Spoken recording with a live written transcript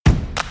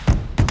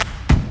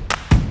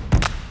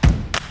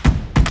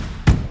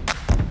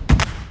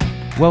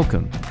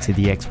Welcome to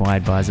the XY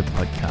Advisor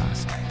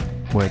podcast,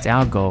 where it's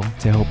our goal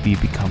to help you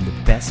become the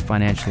best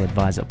financial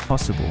advisor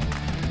possible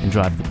and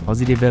drive the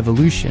positive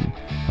evolution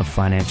of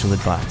financial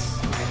advice.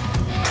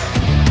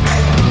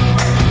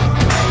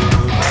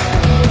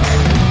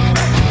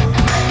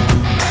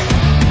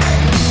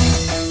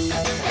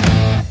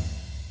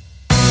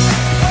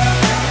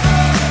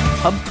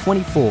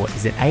 Hub24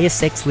 is an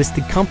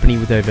ASX-listed company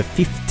with over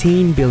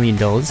 $15 billion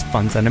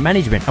funds under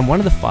management and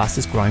one of the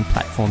fastest growing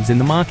platforms in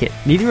the market.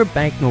 Neither a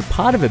bank nor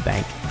part of a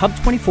bank,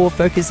 Hub24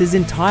 focuses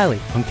entirely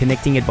on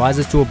connecting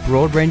advisors to a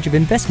broad range of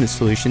investment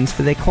solutions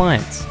for their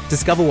clients.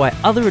 Discover why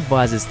other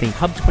advisors think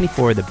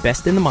Hub24 are the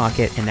best in the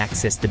market and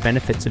access the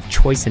benefits of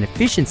choice and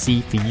efficiency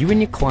for you and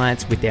your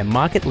clients with their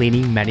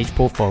market-leading managed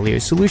portfolio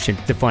solution.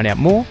 To find out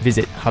more,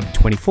 visit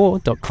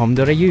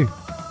hub24.com.au.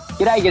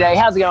 G'day.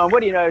 How's it going?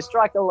 What do you know?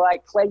 Striker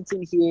like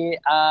Clayton here.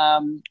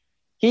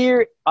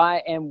 Here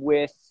I am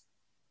with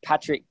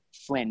Patrick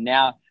Flynn.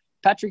 Now,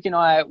 Patrick and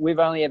I, we've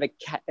only ever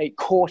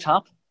caught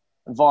up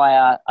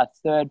via a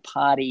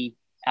third-party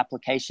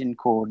application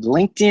called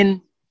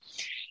LinkedIn.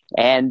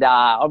 And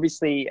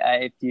obviously,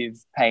 if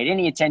you've paid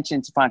any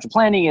attention to financial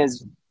planning,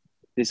 as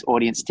this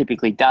audience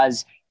typically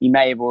does, you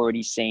may have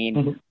already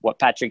seen what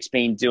Patrick's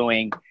been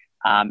doing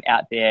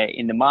out there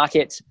in the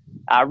market.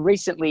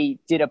 Recently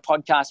did a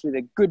podcast with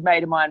a good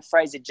mate of mine,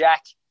 Fraser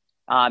Jack.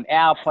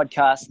 Our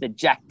podcast, the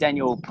Jack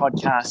Daniel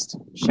podcast,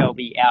 shall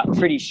be out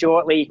pretty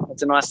shortly.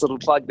 It's a nice little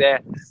plug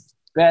there.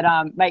 But,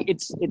 mate,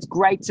 it's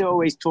great to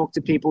always talk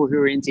to people who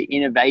are into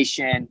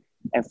innovation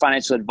and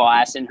financial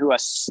advice and who are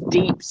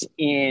steeped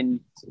in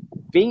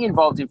being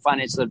involved in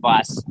financial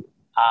advice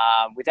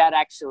without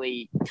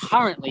actually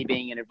currently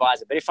being an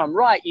advisor. But if I'm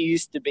right, you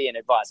used to be an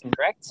advisor,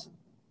 correct?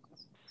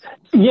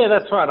 Yeah,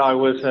 that's right. I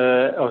was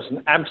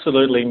an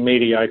absolutely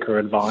mediocre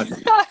advisor.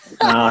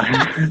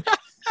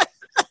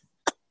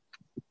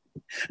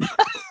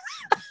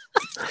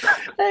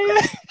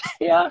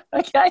 Yeah.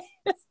 Okay.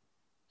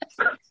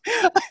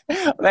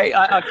 Mate,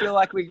 I feel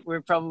like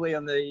we're probably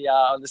on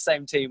the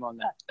same team on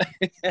that.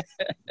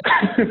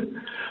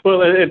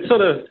 Well, it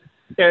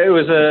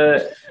was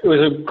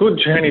a good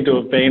journey to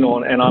have been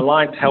on, and I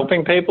liked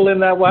helping people in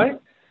that way.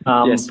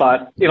 Yes.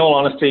 But in all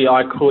honesty,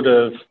 I could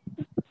have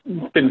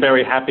been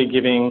very happy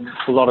giving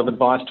a lot of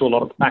advice to a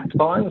lot of fact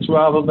finds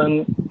rather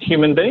than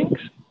human beings.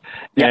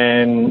 Yeah.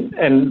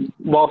 And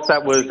whilst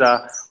it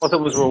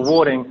was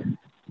rewarding,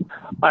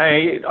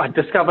 I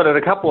discovered at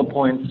a couple of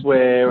points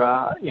where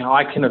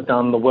I can have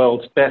done the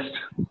world's best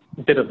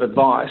bit of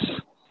advice.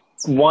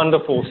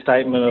 Wonderful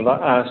statement of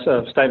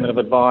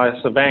advice,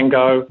 a Van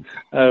Gogh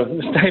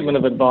statement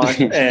of advice,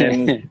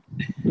 and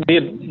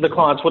the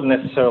clients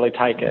wouldn't necessarily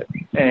take it,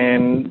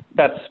 and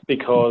that's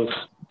because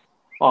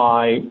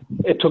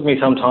it took me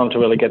some time to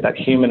really get that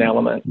human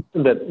element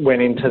that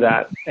went into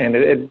that, and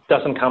it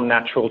doesn't come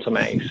natural to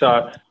me.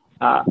 So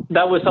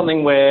that was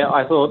something where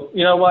I thought,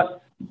 you know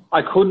what,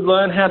 I could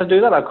learn how to do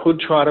that. I could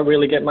try to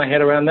really get my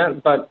head around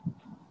that, but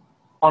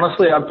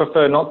honestly, I'd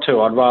prefer not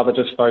to. I'd rather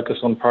just focus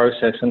on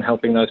process and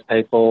helping those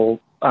people,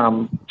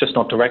 just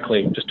not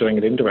directly, just doing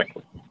it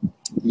indirectly.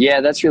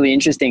 Yeah, that's really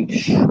interesting.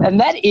 And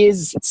that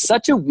is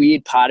such a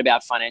weird part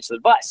about financial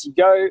advice. You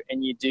go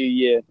and you do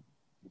your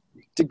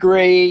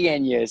degree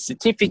and your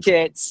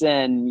certificates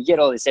and you get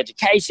all this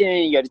education,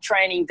 you go to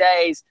training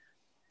days,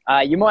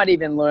 you might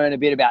even learn a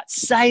bit about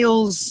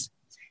sales,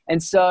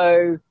 and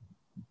so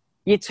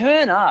you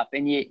turn up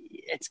and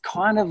it's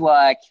kind of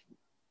like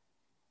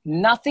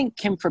nothing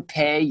can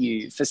prepare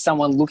you for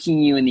someone looking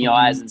you in the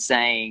eyes and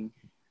saying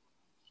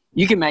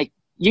you can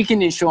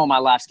ensure my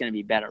life's going to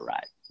be better,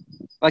 right?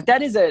 Like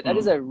that is a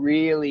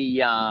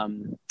really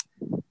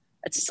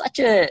it's such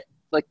a,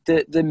 like,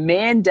 the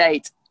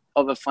mandate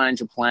of a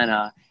financial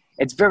planner,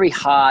 it's very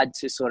hard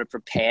to sort of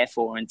prepare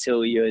for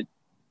until you're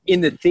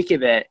in the thick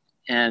of it.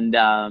 And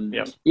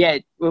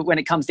when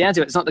it comes down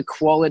to it, it's not the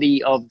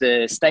quality of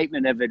the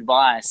statement of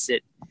advice.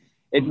 It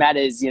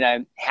matters,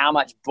 how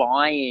much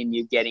buy-in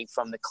you're getting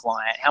from the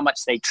client, how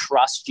much they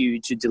trust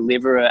you to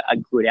deliver a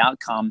good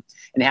outcome,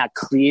 and how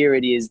clear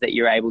it is that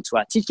you're able to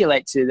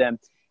articulate to them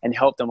and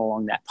help them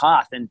along that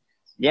path. And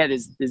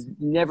there's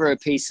never a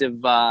piece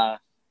of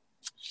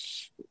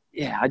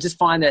I just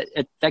find that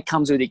that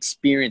comes with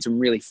experience and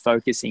really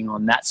focusing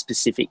on that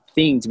specific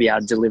thing to be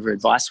able to deliver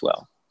advice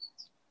well.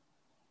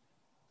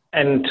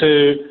 And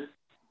to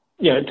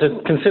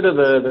consider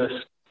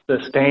the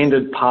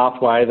standard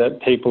pathway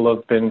that people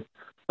have been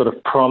sort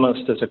of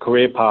promised as a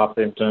career path,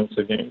 in terms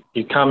of,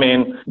 you come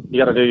in, you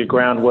got to do your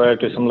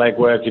groundwork, do some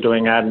legwork, you're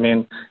doing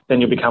admin,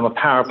 then you become a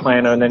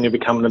paraplanner, and then you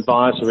become an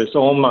advisor. It's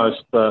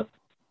almost the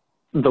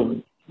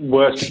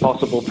worst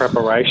possible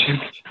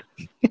preparation.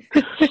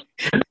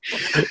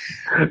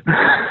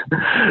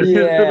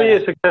 To be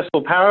a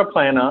successful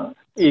paraplanner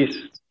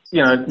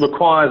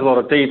requires a lot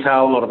of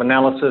detail, a lot of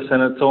analysis,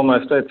 and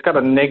it's got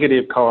a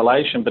negative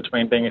correlation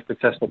between being a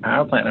successful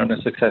paraplanner and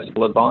a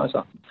successful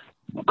advisor.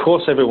 Of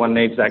course, everyone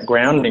needs that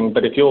grounding,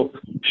 but if you're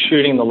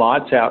shooting the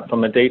lights out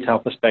from a detail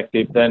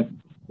perspective,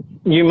 then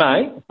you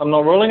may, I'm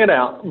not ruling it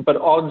out, but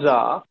odds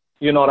are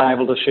you're not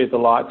able to shoot the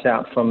lights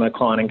out from a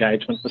client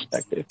engagement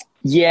perspective.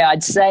 Yeah,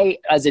 I'd say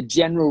as a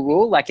general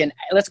rule, like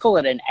let's call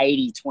it an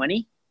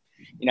 80-20.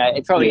 You know,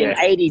 it's probably an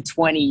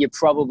 80-20, you're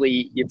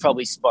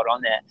probably spot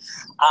on there.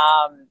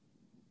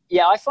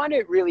 Yeah, I find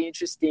it really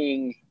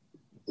interesting.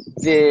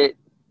 The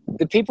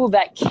people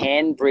that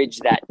can bridge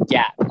that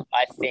gap,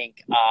 I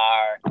think,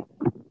 are,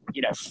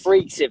 you know,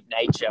 freaks of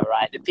nature,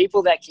 right? The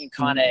people that can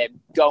kind of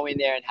go in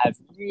there and have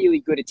really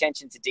good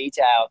attention to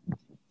detail.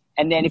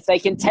 And then if they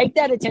can take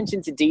that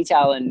attention to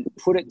detail and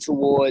put it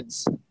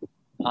towards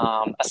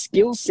a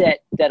skill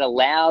set that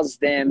allows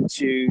them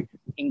to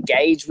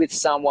engage with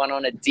someone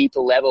on a deeper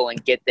level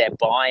and get their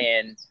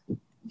buy-in,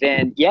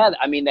 then yeah,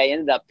 I mean, they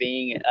ended up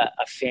being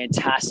a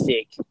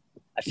fantastic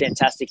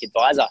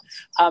advisor.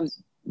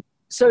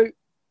 So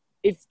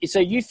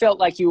you felt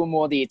like you were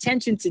more the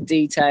attention to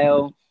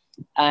detail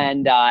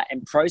and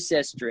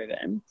process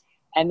driven,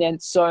 and then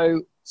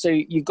so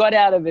you got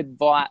out of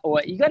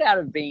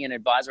being an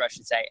advisor, I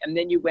should say, and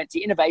then you went to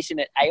innovation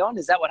at Aon.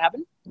 Is that what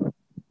happened?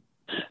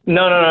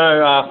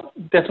 No.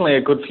 Definitely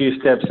a good few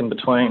steps in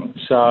between.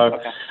 So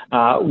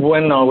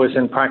when I was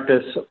in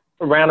practice,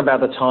 around about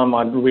the time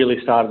I'd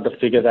really started to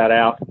figure that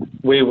out,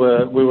 we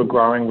were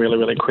growing really,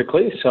 really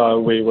quickly. So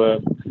we were,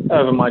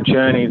 over my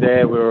journey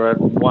there, we were at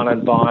 1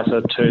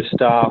 advisor, 2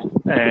 staff,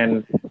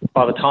 and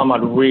by the time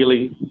I'd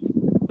really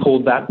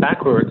pulled that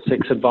back, we were at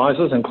 6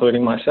 advisors,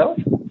 including myself.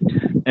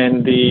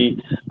 And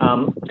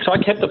so I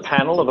kept a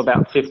panel of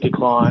about 50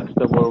 clients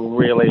that were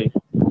really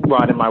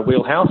right in my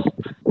wheelhouse.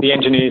 The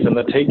engineers and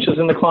the teachers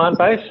in the client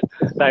base,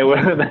 they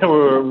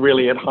were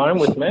really at home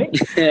with me.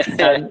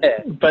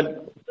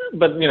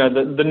 But you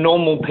know, the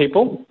normal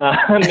people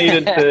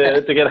needed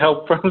to get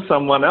help from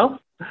someone else.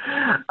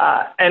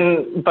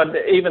 But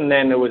even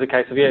then, it was a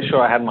case of, yeah,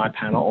 sure, I had my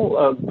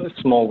panel,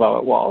 small though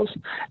it was,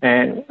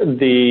 and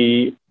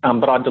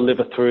but I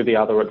deliver through the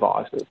other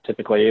advisors,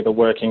 typically either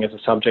working as a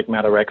subject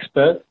matter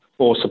expert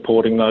or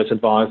supporting those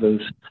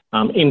advisors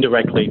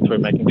indirectly through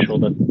making sure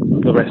that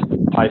the rest of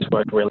the place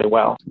worked really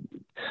well.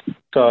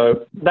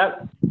 So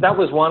that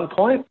was one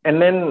point,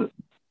 and then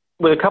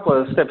with a couple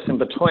of steps in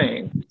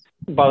between,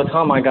 by the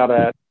time I got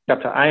to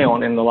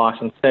Aon in the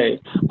licensee,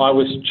 I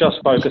was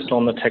just focused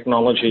on the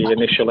technology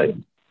initially,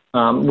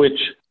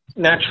 which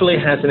naturally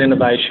has an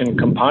innovation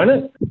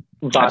component.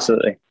 But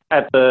absolutely.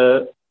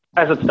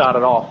 As it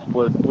started off,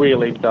 was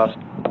really just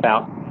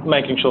about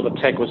making sure the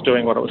tech was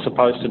doing what it was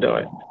supposed to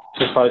do.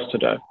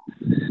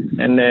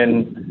 And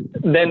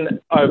then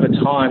over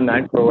time,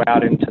 that grew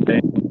out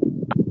into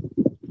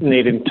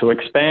needing to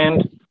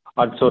expand.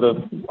 I'd sort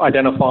of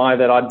identify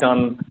that I'd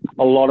done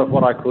a lot of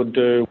what I could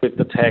do with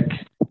the tech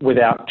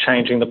without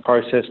changing the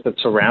process that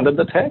surrounded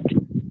the tech.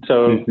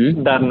 So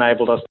that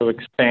enabled us to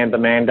expand the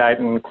mandate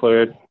and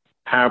include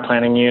power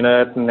planning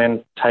unit, and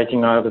then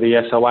taking over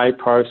the SOA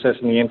process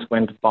and the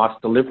end-to-end advice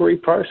delivery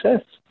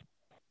process.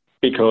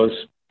 Because,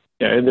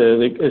 you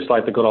know, it's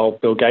like the good old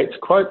Bill Gates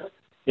quote,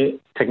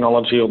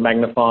 technology will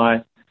magnify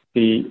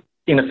the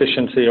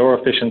inefficiency or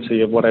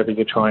efficiency of whatever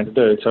you're trying to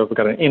do. So if we've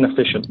got an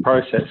inefficient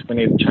process, we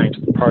need to change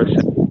the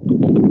process.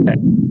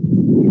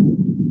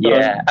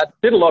 Yeah. So I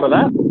did a lot of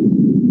that.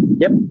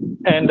 Yep.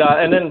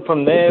 And then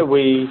from there,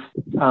 we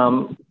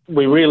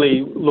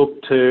really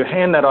looked to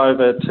hand that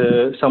over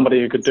to somebody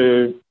who could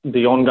do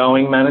the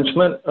ongoing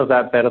management of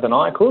that better than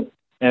I could.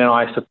 And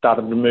I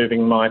started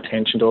moving my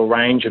attention to a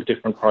range of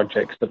different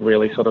projects that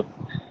really sort of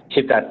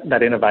hit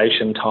that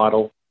innovation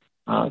title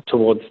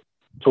towards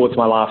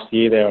my last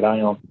year there at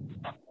Aon.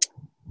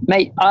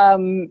 Mate,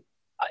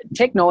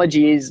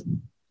 technology is...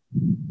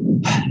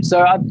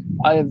 So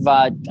I've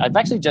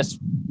actually just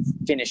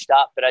finished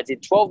up, but I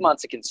did 12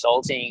 months of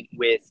consulting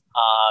with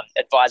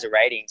Advisor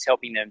Ratings,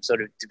 helping them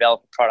sort of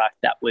develop a product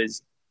that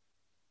was,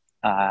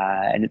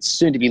 and it's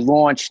soon to be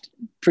launched,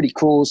 pretty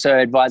cool. So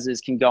advisors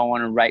can go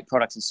on and rate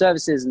products and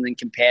services and then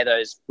compare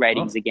those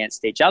ratings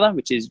against each other,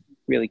 which is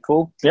really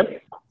cool.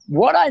 Yep.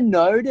 What I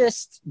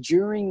noticed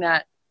during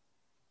that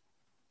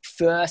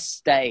first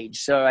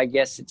stage, so I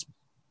guess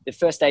the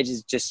first stage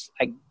is just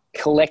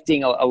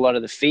collecting a lot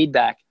of the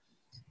feedback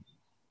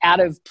out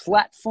of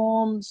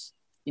platforms,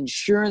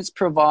 insurance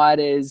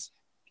providers,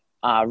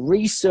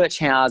 research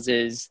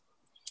houses,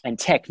 and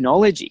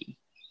technology.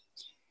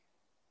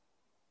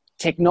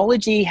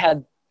 Technology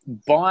had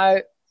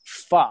by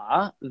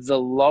far the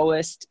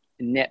lowest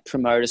net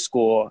promoter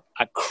score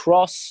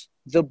across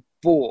the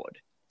board.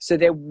 So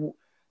there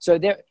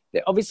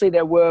obviously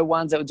there were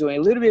ones that were doing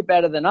a little bit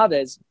better than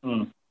others,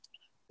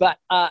 but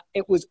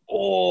it was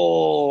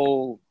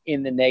all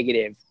in the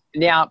negative.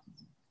 Now,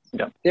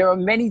 there are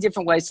many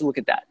different ways to look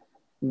at that.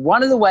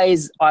 One of the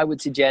ways I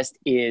would suggest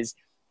is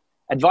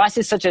advice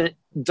is such a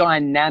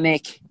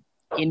dynamic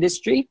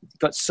industry. It's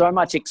got so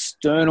much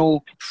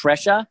external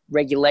pressure,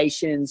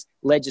 regulations,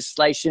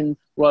 legislation,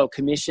 royal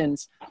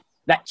commissions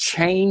that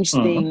change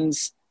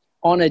things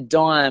on a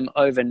dime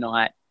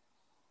overnight.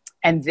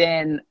 And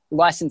then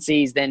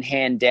licensees then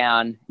hand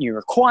down new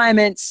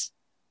requirements.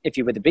 If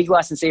you're with a big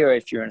licensee or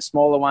if you're in a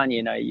smaller one,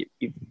 you know,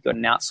 you've got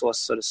an outsourced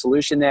sort of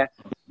solution there.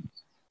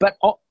 But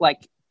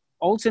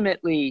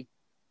ultimately,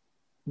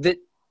 that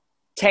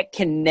tech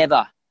can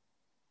never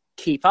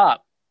keep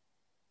up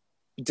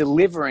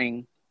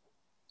delivering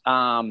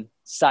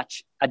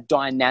such a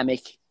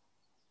dynamic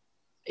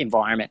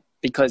environment,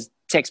 because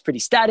tech's pretty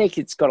static.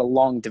 It's got a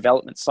long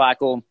development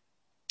cycle.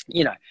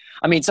 You know,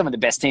 I mean, some of the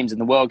best teams in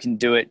the world can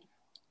do it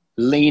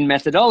lean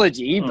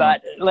methodology,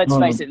 but let's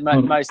face it,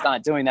 most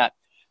aren't doing that.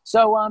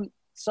 So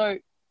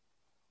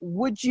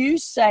would you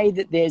say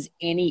that there's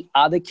any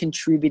other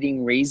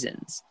contributing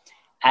reasons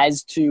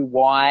as to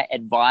why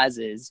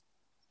advisors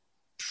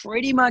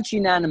pretty much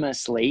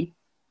unanimously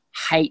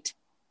hate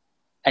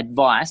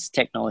advice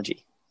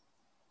technology?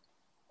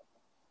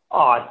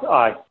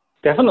 I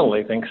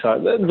definitely think so.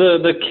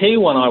 The key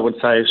one, I would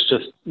say, is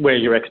just where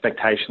your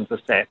expectations are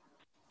set.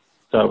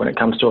 So when it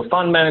comes to a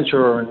fund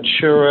manager or an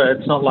insurer,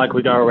 it's not like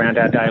we go around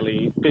our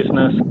daily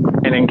business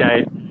and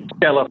engage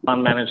stellar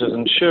fund managers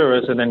and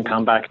insurers and then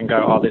come back and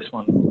go, oh, this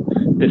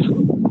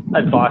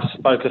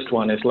advice-focused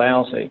one is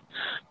lousy.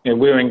 You know,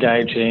 we're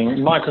engaging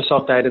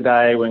Microsoft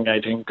day-to-day, we're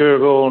engaging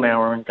Google, now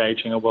we're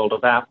engaging a world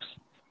of apps,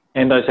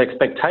 and those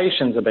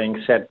expectations are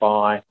being set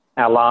by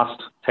our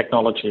last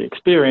technology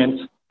experience.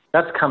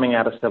 That's coming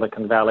out of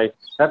Silicon Valley.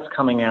 That's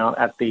coming out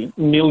at the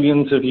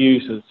millions of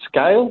users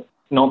scale,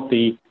 not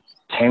the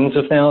tens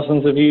of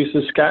thousands of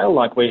users scale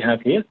like we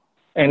have here.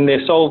 And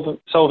they're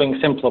solving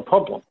simpler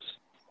problems,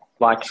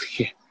 like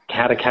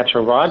how to catch a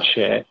ride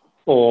share,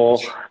 or,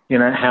 you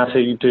know, how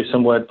to do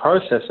some word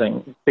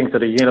processing, things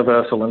that are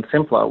universal and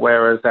simpler,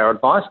 whereas our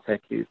advice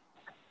tech is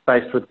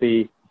faced with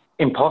the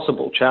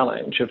impossible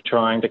challenge of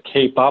trying to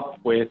keep up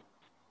with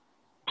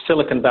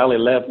Silicon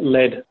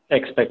Valley-led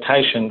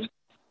expectations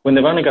when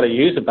they've only got a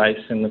user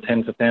base in the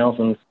tens of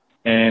thousands,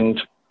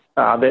 and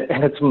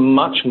it's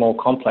much more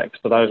complex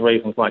for those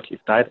reasons like you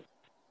stated.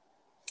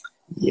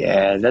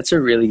 Yeah, that's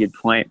a really good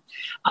point.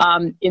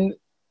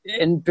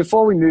 And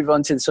before we move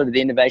on to sort of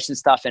the innovation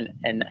stuff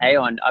and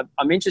Aon,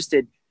 I'm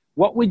interested,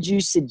 what would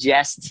you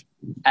suggest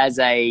as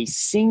a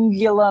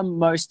singular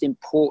most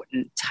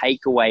important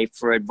takeaway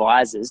for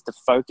advisors to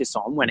focus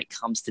on when it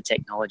comes to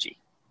technology?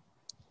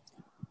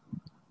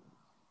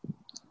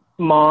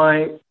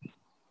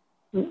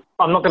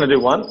 I'm not going to do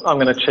one. I'm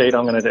going to cheat.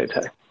 I'm going to do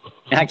two.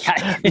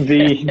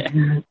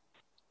 Okay.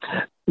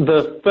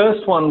 The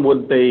first one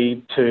would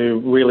be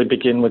to really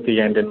begin with the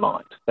end in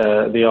mind.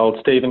 The old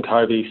Stephen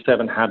Covey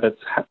 7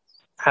 habits,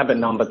 habit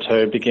number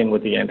 2, begin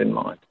with the end in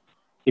mind.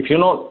 If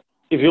you're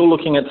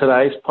looking at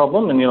today's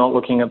problem and you're not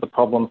looking at the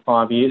problem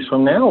 5 years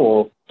from now,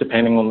 or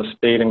depending on the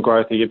speed and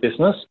growth of your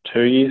business,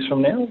 2 years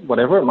from now,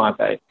 whatever it might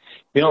be, if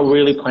you're not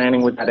really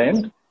planning with that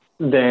end,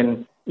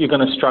 then you're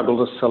going to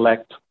struggle to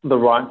select the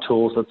right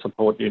tools that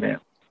support you now.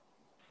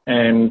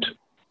 And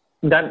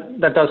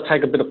that does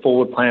take a bit of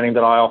forward planning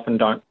that I often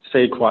don't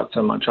see quite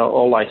so much.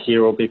 All I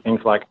hear will be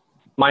things like,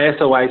 my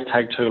SOAs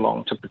take too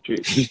long to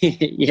produce.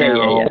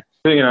 Yeah.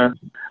 You know,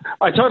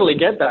 I totally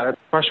get that.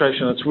 It's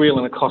frustration. It's real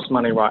and it costs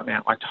money right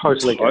now. I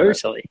totally get it.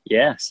 Totally,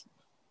 yes.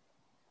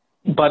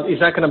 But is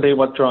that going to be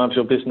what drives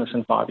your business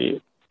in 5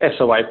 years?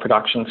 SOA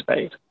production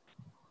speed?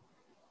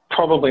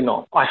 Probably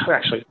not.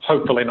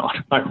 Hopefully not.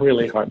 I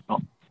really hope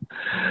not.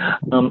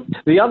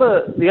 The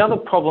other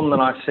problem that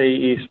I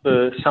see is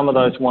for some of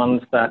those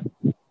ones that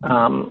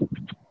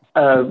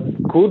are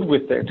good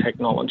with their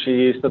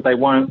technology is that they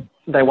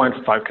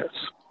won't focus.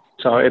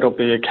 So it'll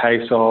be a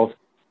case of,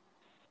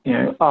 you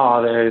know,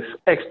 there's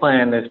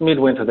Xplan, there's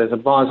Midwinter, there's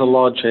Advisor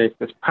Logic,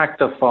 there's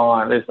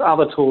Practify, there's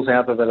other tools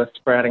out there that are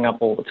sprouting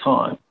up all the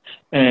time.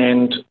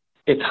 And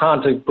it's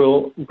hard to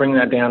bring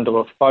that down to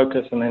a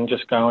focus and then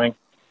just going,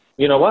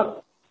 you know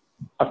what,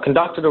 I've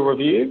conducted a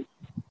review,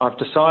 I've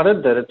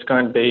decided that it's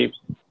going to be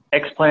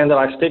Xplan that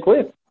I stick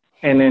with,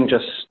 and then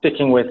just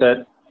sticking with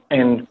it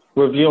and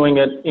reviewing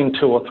it in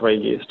 2 or 3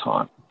 years'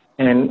 time.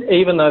 And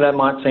even though that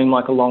might seem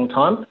like a long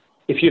time,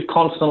 if you've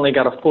constantly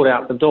got a foot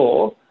out the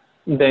door,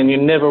 then you're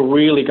never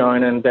really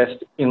going to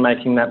invest in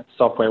making that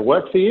software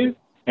work for you.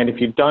 And if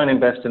you don't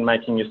invest in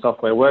making your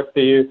software work for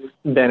you,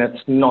 then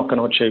it's not going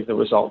to achieve the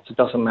results. It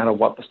doesn't matter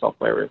what the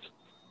software is.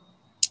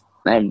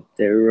 Man,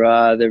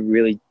 they're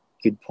really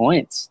good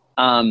points.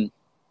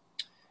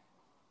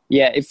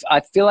 If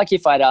I feel like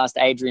if I'd asked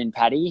Adrian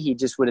Paddy, he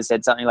just would have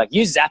said something like,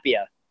 use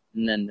Zapier.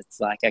 And then it's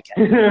like,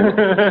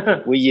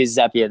 okay, we use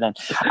Zapier then.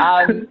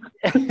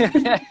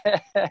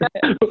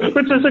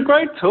 Which is a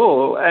great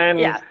tool. And,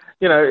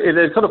 you know,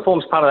 it sort of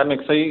forms part of that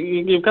mix. So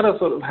you've got to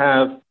sort of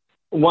have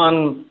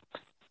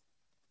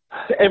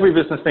every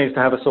business needs to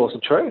have a source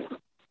of truth.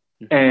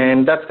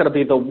 And that's got to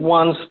be the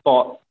one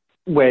spot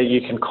where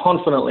you can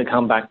confidently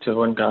come back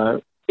to and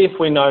go, if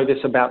we know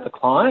this about the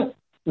client,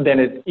 then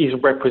it is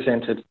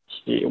represented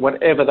here.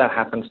 Whatever that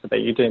happens to be,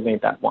 you do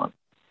need that one.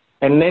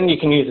 And then you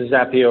can use a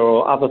Zapier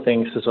or other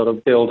things to sort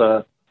of build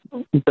a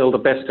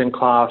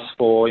best-in-class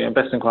for, you know,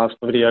 best-in-class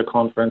for video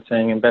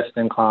conferencing and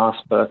best-in-class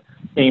for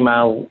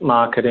email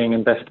marketing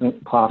and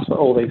best-in-class for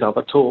all these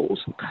other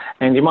tools.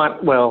 And you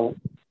might well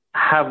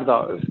have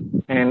those.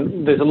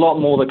 And there's a lot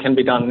more that can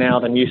be done now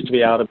than used to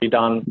be able to be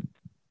done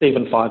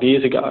even 5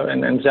 years ago.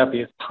 And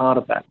Zapier is part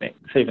of that mix,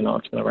 even though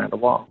it's been around a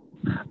while.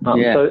 So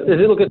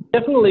look, it's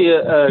definitely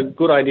a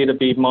good idea to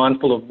be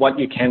mindful of what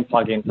you can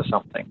plug into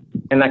something,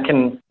 and that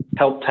can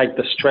help take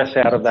the stress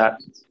out of that.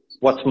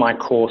 What's my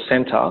core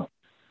centre?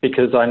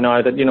 Because I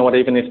know that, you know what,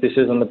 even if this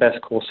isn't the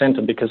best core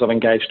centre, because I've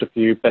engaged a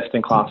few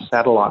best-in-class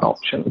satellite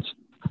options,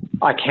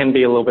 I can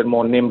be a little bit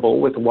more nimble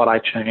with what I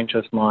change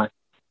as my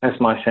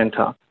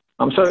centre.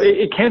 So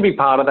it can be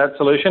part of that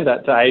solution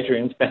to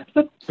Adrian's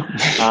benefit.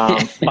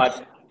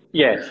 But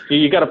yeah,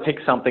 you got to pick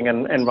something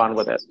and run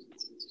with it.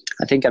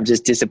 I think I'm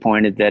just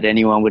disappointed that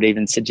anyone would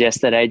even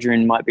suggest that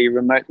Adrian might be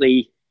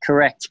remotely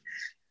correct.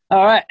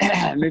 All right,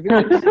 moving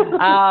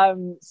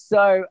on.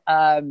 So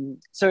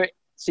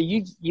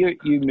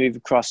you move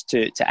across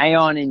to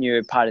Aon, and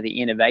you're part of the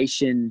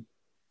innovation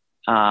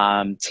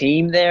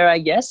team there, I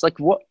guess. Like,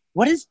 what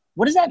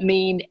does that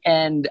mean,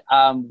 and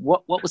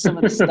what was some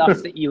of the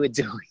stuff that you were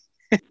doing?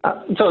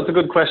 So it's a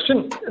good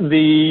question.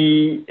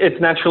 It's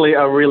naturally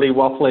a really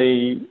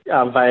waffly,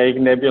 vague,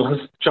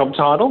 nebulous job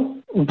title,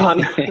 but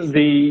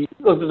the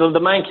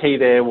main key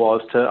there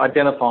was to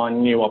identify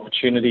new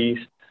opportunities,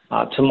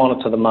 to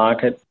monitor the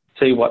market,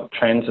 see what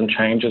trends and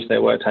changes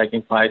there were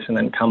taking place, and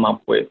then come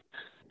up with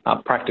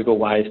practical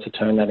ways to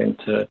turn that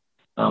into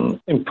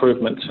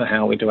improvements for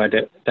how we do our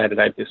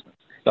day-to-day business.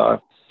 So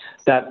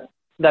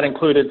that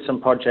included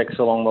some projects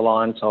along the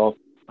lines of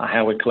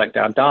how we collect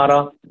our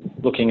data,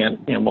 looking at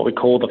what we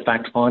call the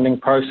fact-finding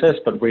process,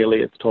 but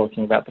really it's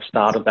talking about the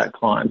start of that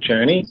client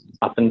journey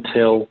up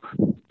until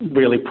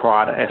really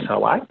prior to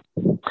SOA.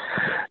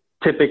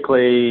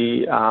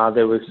 Typically,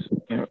 there was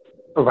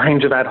a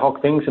range of ad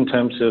hoc things in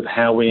terms of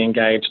how we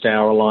engaged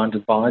our aligned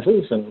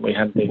advisors, and we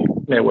had the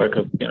network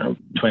of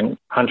between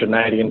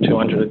 180 and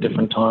 200 at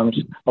different times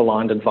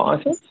aligned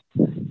advisors.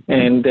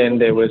 And then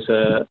there was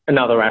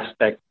another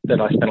aspect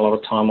that I spent a lot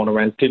of time on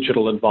around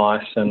digital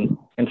advice and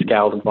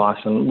scaled advice,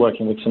 and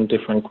working with some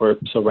different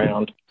groups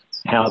around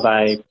how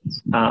they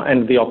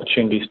and the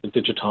opportunities for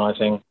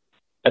digitising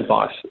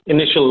advice.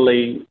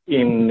 Initially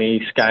in the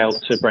scaled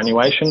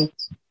superannuation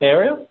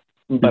area,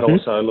 but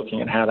also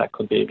looking at how that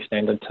could be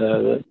extended to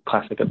the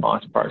classic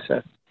advice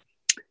process.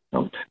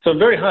 So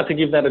very hard to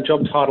give that a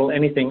job title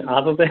anything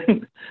other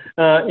than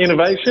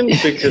innovation,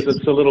 because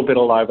it's a little bit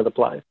all over the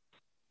place.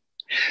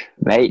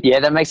 Right. Yeah,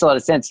 that makes a lot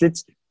of sense.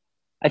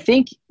 I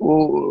think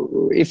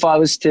if I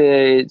was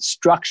to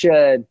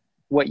structure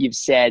what you've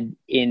said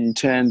in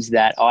terms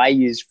that I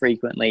use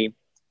frequently,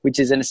 which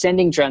is an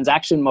ascending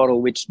transaction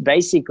model, which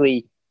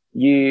basically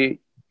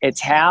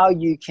it's how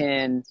you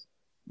can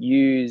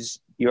use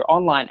your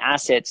online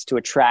assets to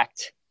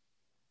attract,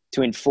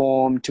 to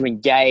inform, to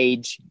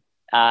engage,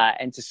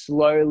 and to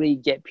slowly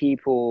get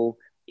people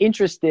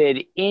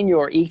interested in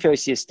your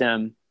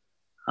ecosystem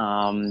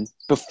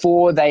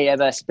before they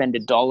ever spend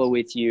 $1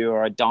 with you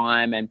or a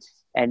dime, and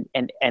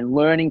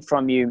learning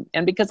from you.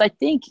 And because I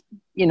think,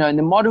 in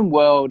the modern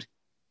world,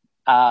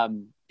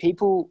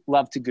 people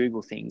love to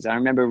Google things. I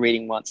remember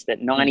reading once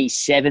that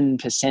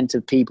 97%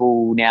 of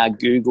people now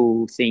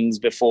Google things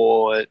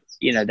before,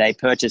 they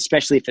purchase,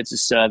 especially if it's a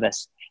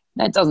service.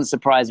 That doesn't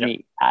surprise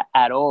me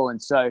at all.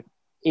 And so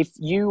if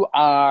you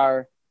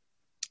are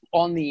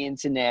on the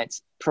internet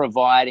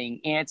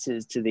providing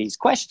answers to these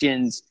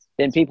questions,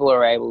 then people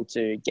are able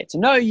to get to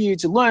know you,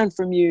 to learn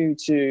from you,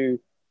 to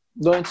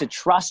learn to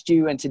trust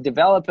you, and to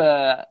develop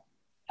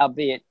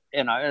albeit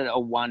a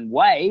one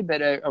way,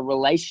 but a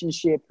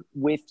relationship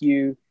with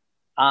you.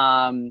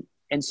 And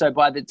so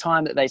by the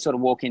time that they sort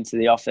of walk into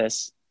the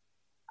office,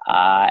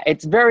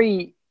 it's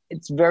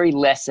very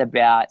less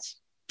about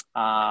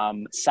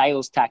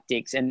sales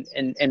tactics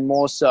and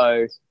more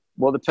so,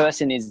 well, the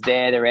person is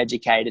there, they're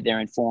educated, they're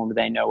informed,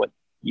 they know what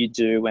you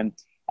do, and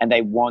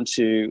they want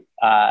to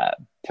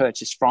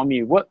purchase from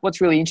you.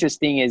 What's really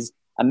interesting is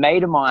a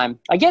mate of mine,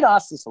 I get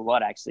asked this a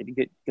lot actually,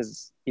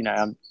 because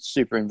I'm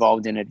super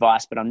involved in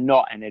advice, but I'm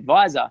not an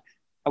advisor.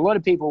 A lot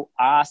of people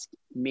ask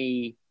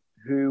me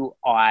who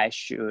I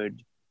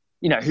should,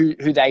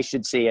 who they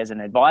should see as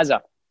an advisor.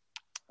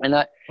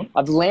 And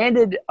I've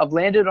landed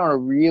on a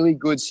really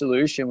good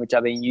solution, which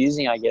I've been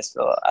using, I guess,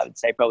 for, I would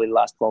say probably the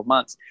last 12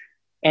 months.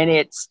 And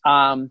it's,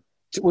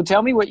 well,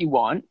 tell me what you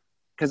want,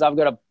 because I've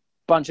got a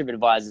bunch of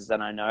advisors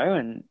that I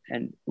know,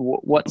 and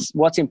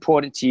what's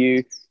important to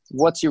you,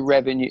 what's your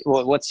revenue,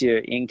 or what's your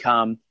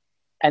income.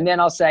 And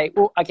then I'll say,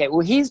 well, okay, well,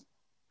 here's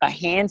a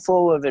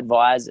handful of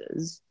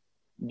advisors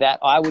that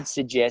I would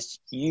suggest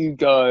you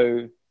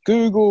go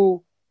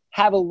Google,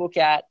 have a look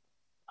at,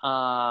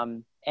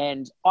 and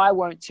I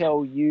won't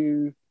tell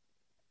you,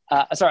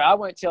 I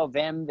won't tell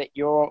them that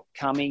you're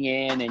coming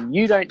in, and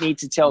you don't need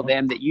to tell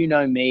them that you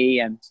know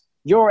me, and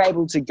you're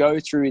able to go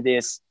through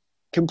this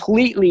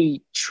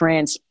completely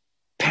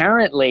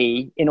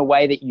transparently in a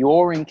way that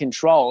you're in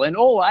control. And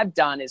all I've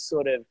done is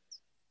sort of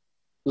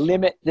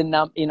limit the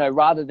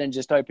rather than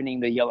just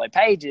opening the yellow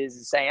pages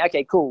and saying,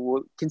 okay, cool,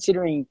 well,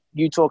 considering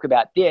you talk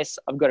about this,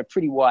 I've got a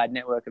pretty wide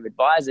network of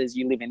advisors,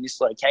 you live in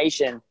this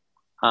location,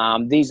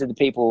 these are the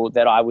people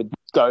that I would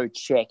go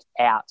check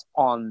out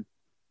on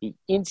the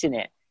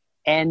internet.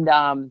 And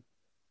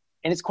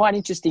it's quite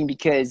interesting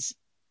because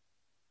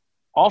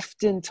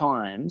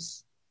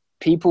oftentimes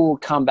people will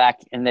come back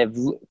and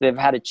they've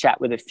had a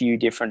chat with a few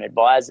different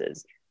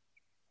advisors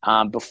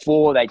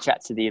before they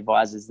chat to the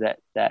advisors that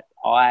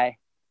I,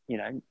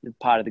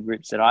 part of the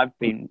groups that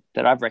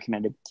I've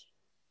recommended.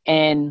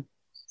 And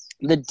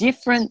the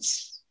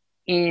difference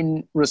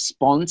in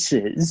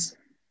responses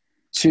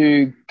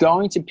to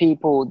going to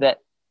people that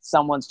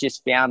someone's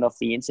just found off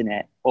the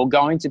internet or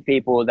going to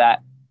people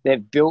that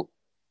they've built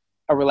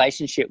a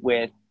relationship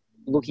with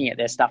looking at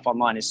their stuff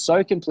online is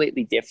so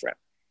completely different.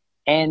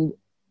 And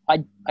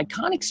I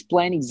can't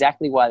explain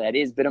exactly why that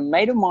is, but a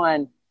mate of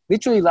mine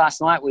literally last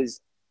night was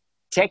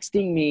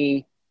texting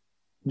me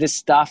the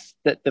stuff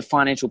that the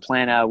financial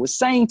planner was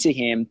saying to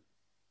him.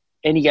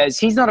 And he goes,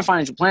 he's not a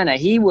financial planner.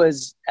 He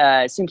was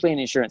simply an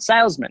insurance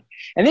salesman.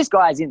 And this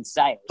guy's in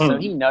sales, so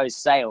he knows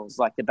sales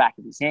like the back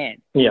of his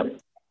hand. Yeah.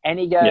 And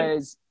he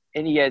goes,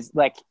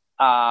 that's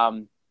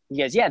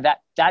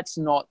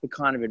not the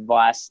kind of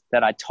advice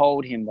that I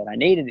told him that I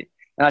needed.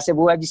 And I said,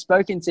 well, have you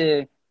spoken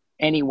to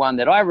anyone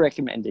that I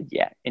recommended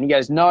yet? And he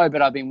goes, no,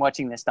 but I've been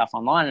watching their stuff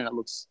online and it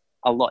looks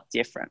a lot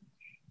different.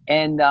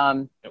 And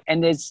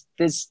there's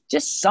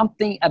just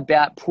something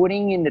about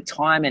putting in the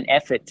time and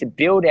effort to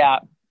build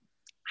out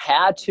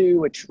how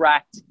to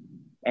attract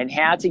and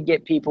how to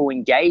get people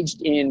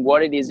engaged in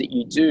what it is that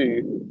you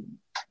do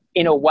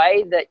in a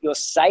way that your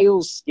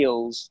sales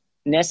skills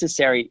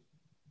necessary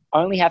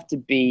only have to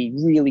be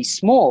really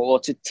small or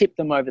to tip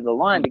them over the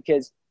line,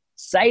 because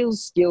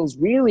sales skills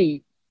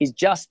really is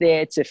just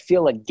there to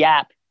fill a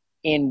gap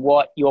in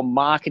what your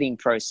marketing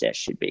process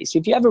should be. So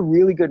if you have a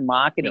really good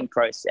marketing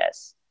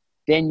process,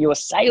 then your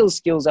sales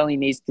skills only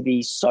needs to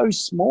be so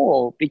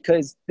small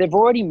because they've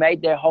already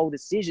made their whole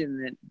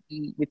decision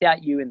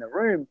without you in the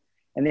room.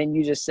 And then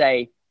you just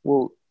say,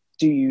 well,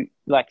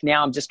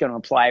 now I'm just going to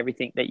apply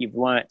everything that you've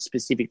learned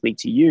specifically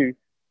to you.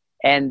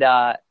 And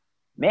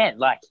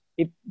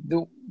if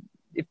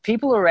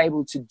people are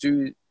able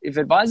to if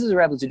advisors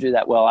are able to do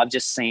that well, I've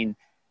just seen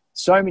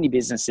so many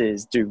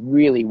businesses do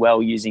really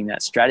well using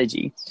that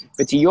strategy.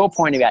 But to your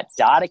point about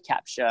data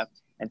capture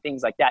and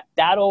things like that,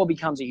 that all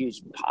becomes a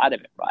huge part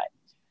of it, right?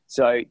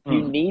 So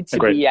you need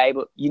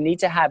to you need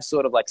to have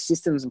sort of like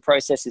systems and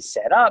processes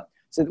set up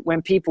so that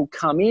when people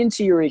come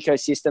into your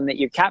ecosystem, that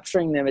you're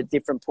capturing them at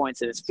different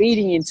points, that it's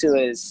feeding into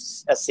a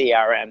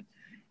CRM,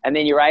 and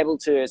then you're able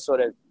to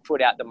sort of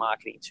put out the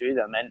marketing to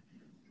them. And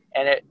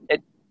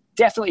it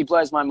definitely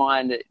blows my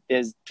mind that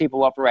there's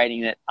people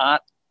operating that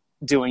aren't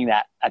doing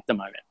that at the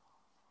moment.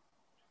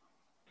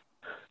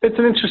 It's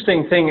an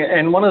interesting thing,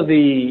 and one of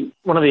the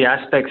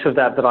aspects of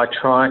that I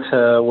try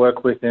to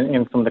work with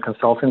in some of the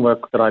consulting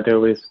work that I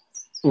do is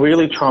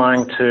really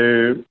trying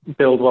to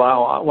build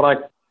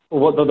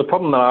the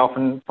problem that I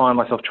often find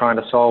myself trying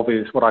to solve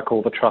is what I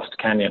call the trust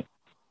canyon.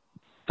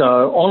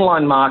 So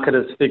online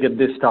marketers figured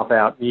this stuff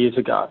out years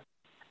ago,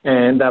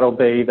 and that'll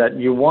be that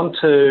you want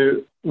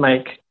to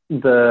make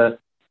the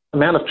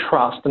amount of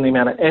trust and the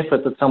amount of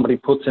effort that somebody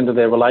puts into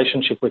their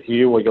relationship with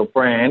you or your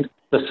brand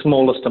the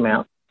smallest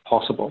amount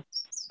possible.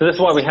 So that's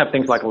why we have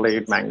things like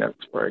lead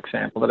magnets, for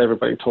example, that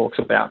everybody talks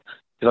about.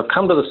 Because I've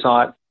come to the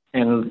site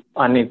and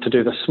I need to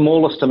do the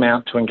smallest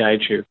amount to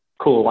engage you.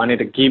 Cool, I need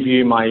to give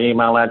you my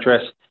email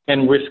address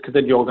and risk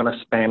that you're going to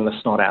spam the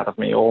snot out of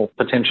me or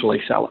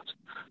potentially sell it.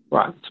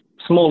 Right,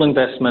 small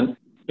investment,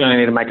 you only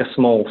need to make a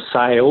small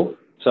sale,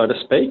 so to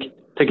speak,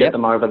 to get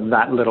them over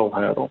that little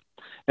hurdle.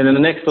 And then the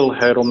next little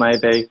hurdle may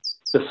be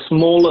the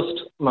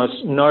smallest,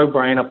 most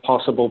no-brainer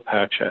possible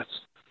purchase.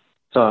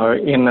 So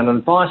in an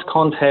advice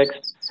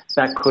context,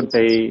 that could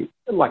be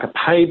like a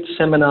paid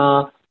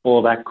seminar,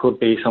 or that could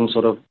be some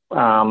sort of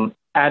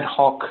ad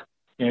hoc,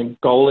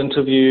 goal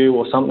interview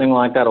or something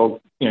like that, or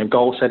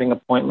goal setting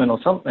appointment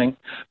or something,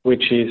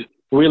 which is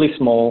really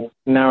small,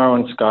 narrow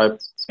in scope.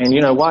 And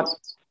you know what?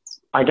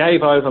 I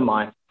gave over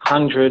my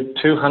 $100,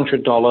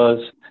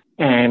 $200,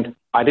 and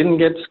I didn't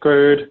get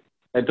screwed.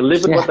 They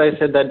delivered what they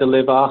said they'd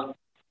deliver.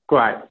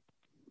 Great.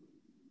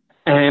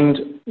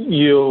 And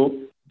you're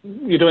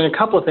doing a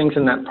couple of things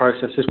in that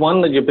process. Is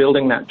one, that you're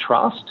building that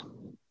trust,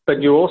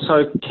 but you're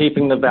also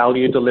keeping the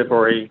value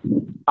delivery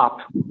up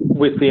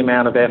with the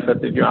amount of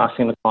effort that you're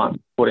asking the client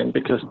to put in,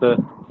 because the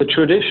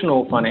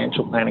traditional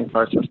financial planning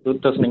process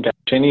that doesn't engage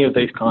any of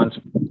these kinds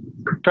of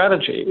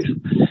strategies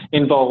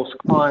involves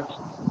clients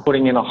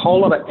putting in a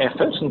whole lot of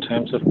effort in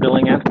terms of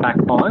filling out fact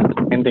finds,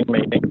 ending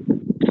meetings,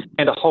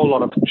 and a whole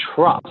lot of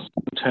trust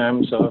in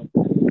terms of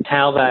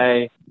how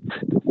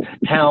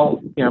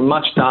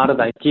much data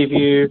they give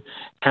you,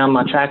 how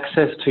much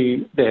access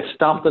to their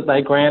stuff that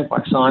they grant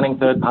by signing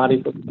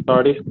third-party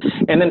authorities.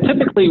 And then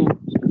typically,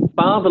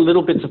 bar the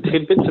little bits of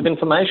tidbits of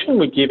information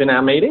we give in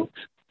our meetings,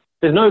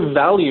 there's no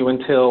value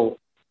until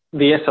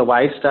the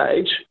SOA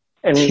stage,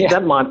 and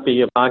that might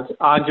be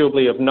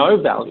arguably of no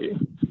value.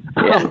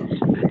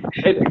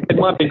 It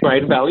might be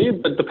great value,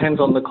 but depends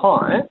on the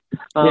client.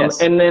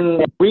 And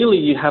then really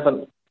you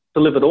haven't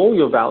delivered all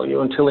your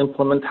value until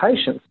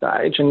implementation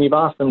stage, and you've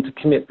asked them to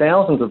commit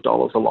thousands of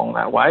dollars along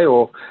that way,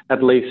 or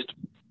at least,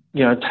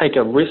 take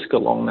a risk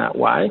along that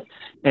way.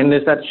 And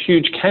there's that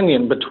huge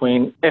canyon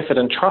between effort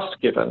and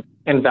trust given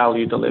and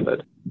value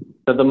delivered.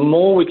 So the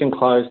more we can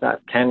close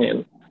that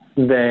canyon,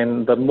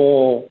 then the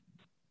more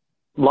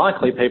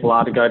likely people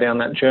are to go down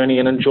that journey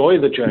and enjoy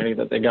the journey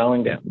that they're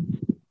going down.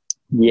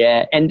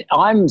 Yeah, and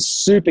I'm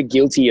super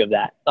guilty of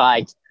that.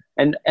 Like,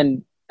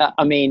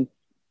 I mean,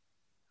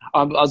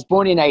 I was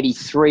born in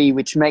 '83,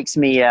 which makes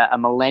me a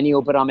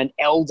millennial, but I'm an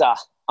elder.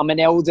 I'm an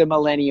elder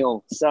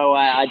millennial, so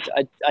I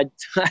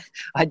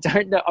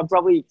don't know. I'm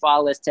probably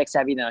far less tech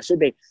savvy than I should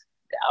be.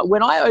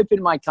 When I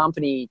opened my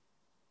company,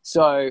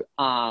 so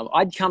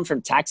I'd come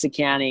from tax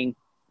accounting,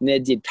 and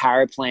then did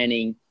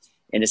paraplanning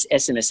in this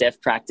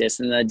SMSF practice,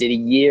 and then I did a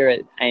year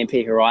at AMP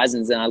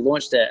Horizons, and I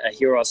launched a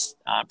Heuros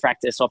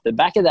practice off the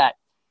back of that.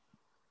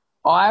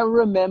 I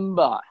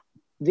remember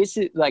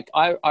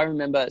I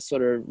remember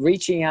sort of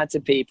reaching out to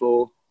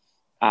people,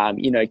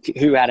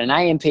 who had an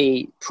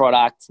AMP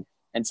product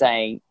and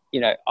saying,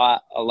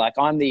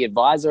 I'm the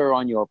advisor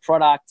on your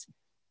product.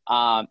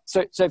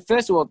 So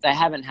first of all, they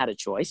haven't had a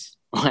choice,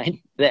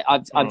 right?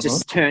 I've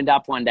just turned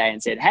up one day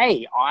and said,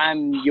 "Hey,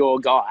 I'm your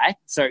guy."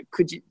 So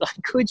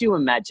could you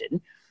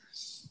imagine?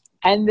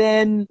 And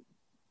then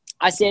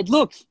I said,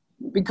 "Look,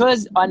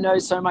 because I know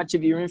so much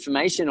of your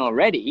information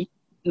already,"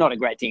 not a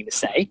great thing to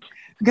say,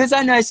 "because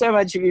I know so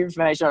much of your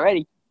information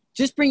already,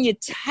 just bring your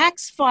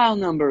tax file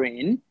number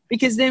in,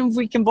 because then if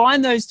we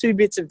combine those two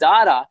bits of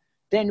data,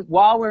 then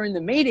while we're in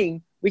the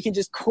meeting, we can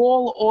just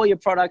call all your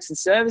products and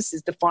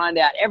services to find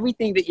out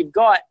everything that you've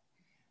got."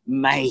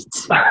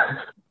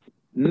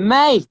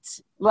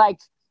 Mate, like,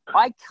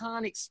 I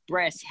can't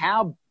express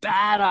how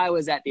bad I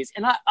was at this.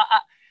 And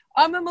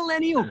I'm a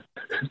millennial,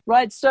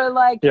 right? So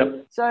like,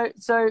 yep.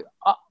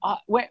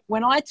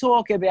 When I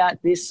talk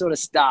about this sort of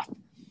stuff,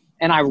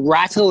 and I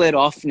rattle it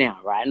off now,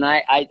 right? And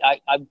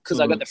because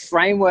I've got the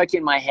framework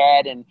in my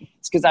head, and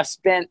it's because I've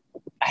spent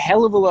a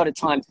hell of a lot of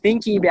time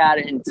thinking about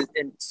it, and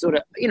sort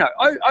of,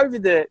 over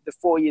the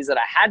 4 years that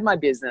I had my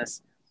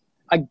business,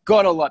 I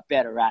got a lot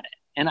better at it.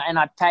 And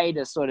I paid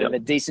a sort of a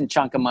decent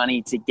chunk of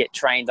money to get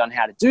trained on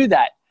how to do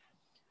that.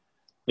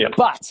 Yep.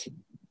 But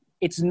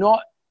it's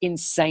not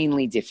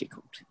insanely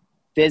difficult.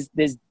 There's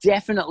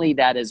definitely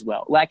that as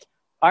well. Like,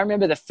 I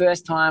remember the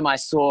first time I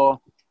saw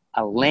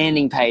a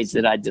landing page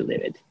that I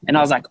delivered, and I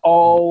was like,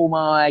 "Oh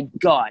my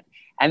God."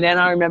 And then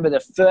I remember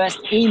the first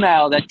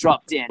email that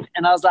dropped in,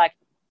 and I was like,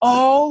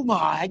 "Oh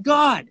my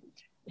God."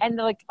 And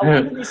like, a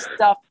lot of this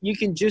stuff, you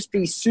can just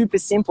be super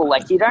simple.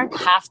 Like, you don't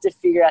have to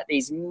figure out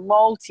these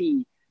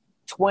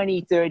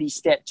 20, 30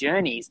 step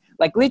journeys.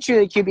 Like,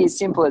 literally, it could be as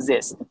simple as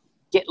this: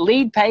 get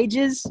lead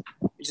pages,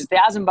 which is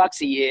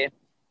 $1,000 a year,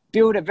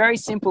 build a very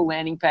simple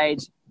landing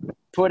page,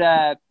 put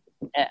a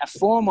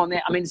form on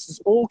there. I mean, this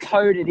is all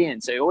coded in.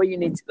 So all you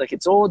need to, like,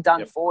 it's all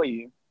done for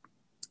you.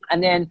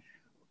 And then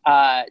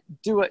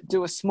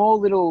do a small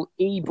little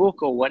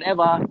ebook or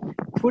whatever,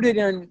 put it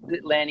on the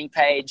landing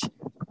page,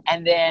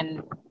 and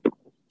then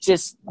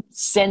just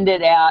send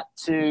it out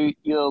to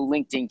your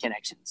LinkedIn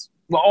connections,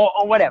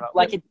 or whatever.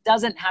 Like, it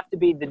doesn't have to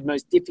be the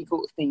most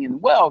difficult thing in the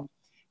world,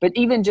 but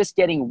even just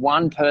getting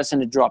one person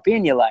to drop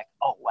in, you're like,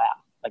 "Oh wow,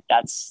 like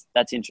that's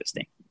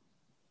interesting."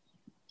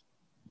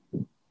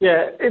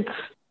 Yeah,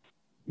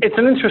 it's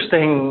an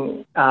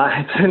interesting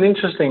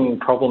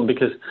problem,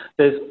 because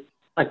there's,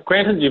 like,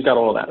 granted, you've got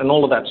all of that, and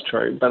all of that's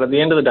true, but at the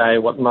end of the day,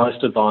 where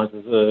most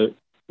advisors are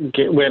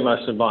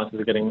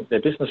getting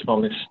their business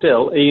from is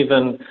still,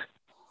 even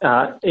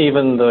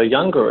the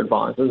younger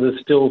advisors, is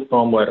still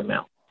from word of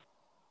mouth,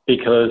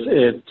 because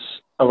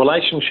it's a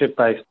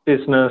relationship-based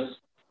business.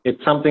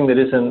 It's something that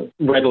isn't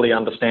readily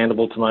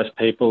understandable to most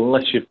people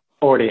unless you've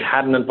already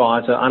had an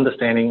advisor.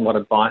 Understanding what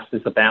advice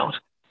is about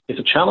is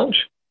a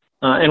challenge.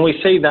 And we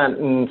see that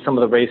in some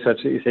of the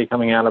research that you see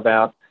coming out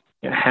about,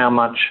 how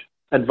much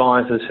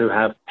advisors who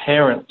have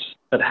clients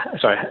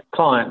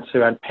who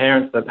had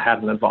parents that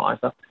had an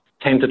advisor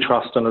tend to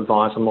trust an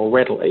advisor more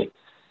readily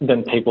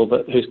than people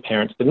whose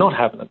parents did not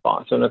have an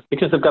advisor. And it's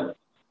because they've got,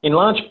 in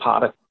large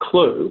part, a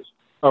clue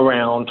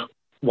around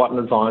what an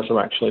advisor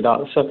actually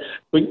does. So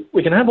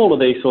we can have all of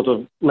these sort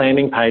of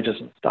landing pages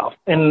and stuff,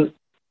 and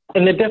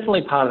they're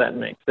definitely part of that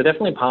mix. They're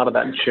definitely part of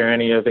that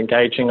journey of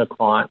engaging a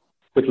client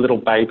with little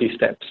baby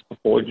steps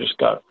before you just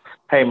go,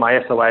 "Hey,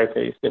 my SOA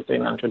fee is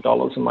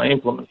 $1,500 and my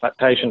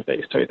implementation fee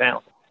is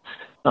 $2,000.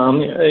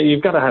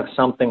 You've got to have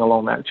something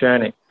along that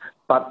journey.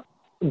 But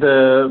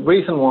the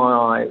reason why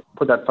I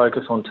put that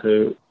focus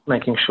onto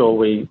making sure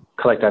we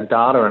collect our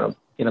data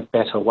in a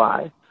better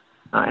way,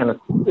 and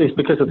it's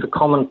because it's a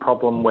common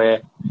problem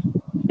where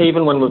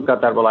even when we've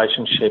got that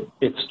relationship,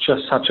 it's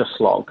just such a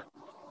slog.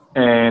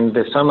 And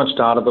there's so much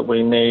data that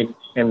we need,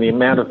 and the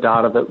amount of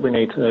data that we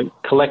need to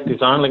collect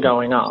is only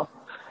going up,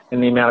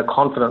 and the amount of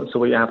confidence that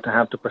we have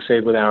to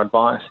proceed with our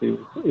advice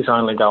is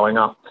only going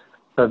up.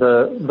 So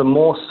the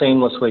more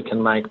seamless we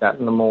can make that,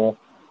 and the more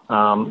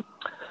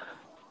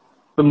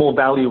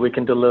value we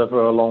can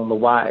deliver along the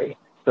way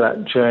to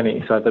that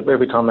journey, so that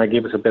every time they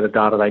give us a bit of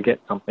data, they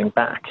get something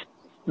back,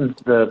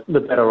 the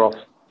better off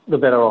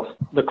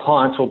the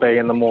clients will be,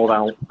 and the more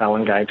they'll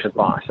engage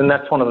advice. And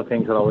that's one of the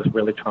things that I was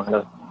really trying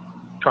to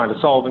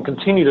solve, and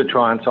continue to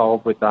try and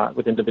solve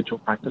with individual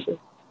practices.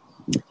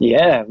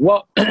 Yeah.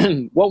 What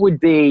would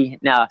be,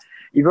 now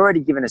you've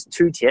already given us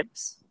 2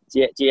 tips.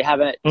 Do you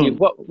have it?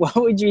 What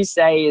would you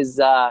say is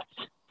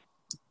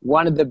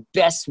one of the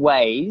best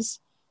ways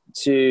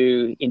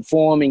to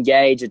inform,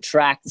 engage,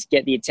 attract,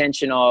 get the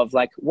attention of,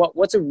 like,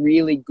 what's a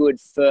really good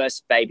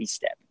first baby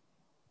step?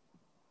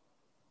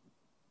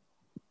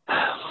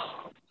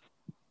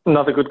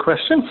 Another good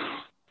question.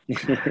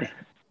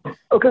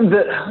 Okay,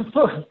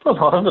 for a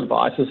lot of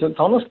advisors, it's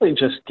honestly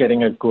just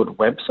getting a good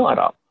website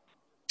up.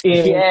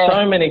 In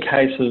so many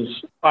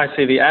cases, I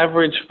see the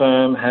average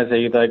firm has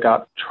either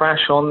got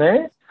trash on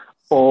there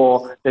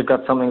or they've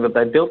got something that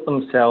they built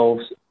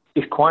themselves.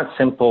 It's quite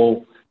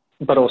simple,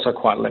 but also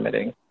quite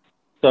limiting.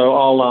 So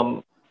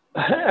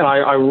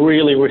I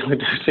really, really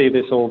do see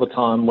this all the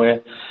time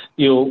where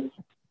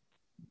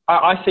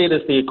I see it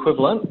as the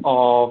equivalent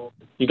of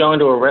you go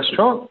into a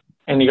restaurant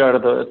and you go to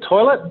the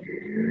toilet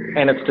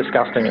and it's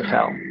disgusting as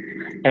hell.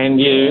 And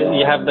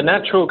you have the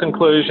natural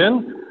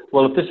conclusion,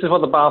 well, if this is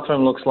what the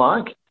bathroom looks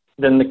like,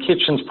 then the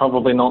kitchen's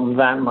probably not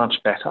that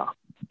much better.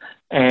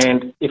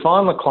 And if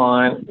I'm a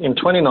client in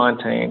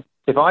 2019,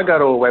 if I go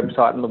to a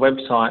website and the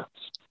website's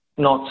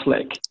not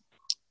slick,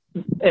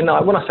 and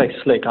when I say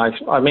slick,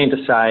 I mean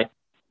to say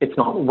it's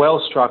not well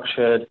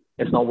structured,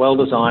 it's not well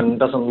designed,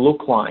 doesn't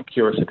look like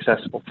you're a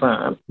successful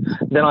firm,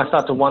 then I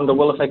start to wonder,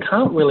 well, if they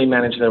can't really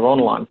manage their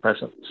online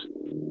presence,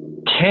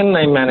 can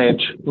they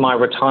manage my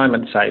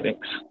retirement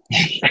savings?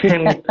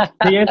 And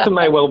the answer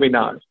may well be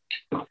no.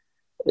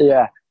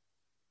 Yeah.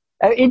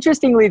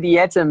 Interestingly, the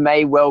answer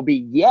may well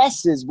be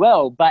yes as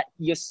well, but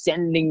you're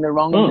sending the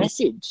wrong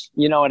message.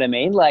 You know what I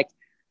mean? Like,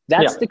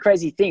 that's the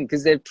crazy thing,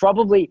 because there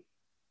probably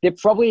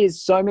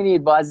is so many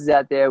advisors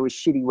out there with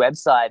shitty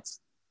websites,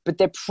 but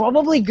they're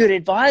probably good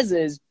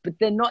advisors, but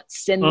they're not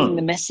sending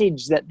the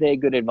message that they're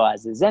good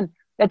advisors. And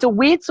that's a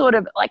weird sort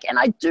of, like, and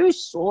I do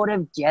sort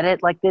of get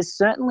it. Like, there's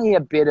certainly a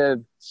bit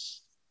of,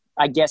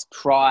 I guess,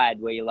 pride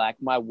where you're like,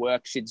 my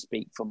work should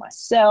speak for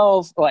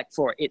myself, or like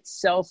for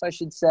itself, I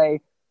should say.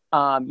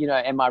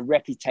 And my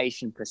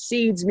reputation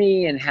precedes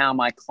me, and how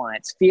my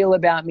clients feel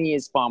about me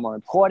is far more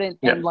important.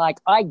 Yeah. And like,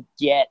 I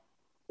get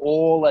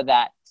all of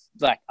that,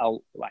 like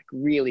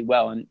really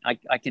well. And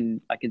I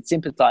can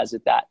sympathize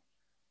with that.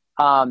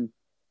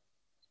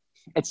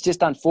 It's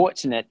just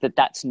unfortunate that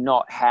that's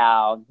not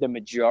how the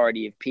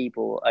majority of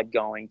people are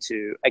going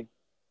to,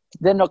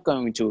 they're not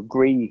going to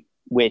agree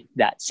with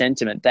that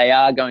sentiment. They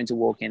are going to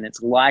walk in.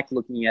 It's like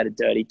looking at a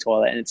dirty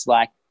toilet, and it's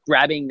like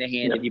grabbing the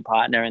hand of your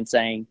partner and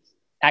saying,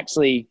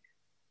 actually,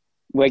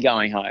 we're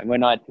going home. We're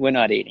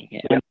not eating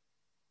here. Yeah.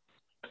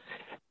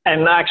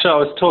 And actually, I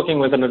was talking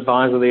with an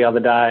advisor the other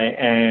day,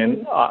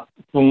 and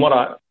from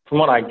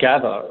what I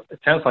gather, it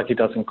sounds like he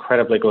does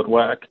incredibly good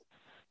work.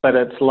 But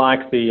it's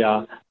like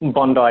the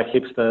Bondi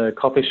hipster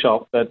coffee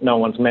shop that no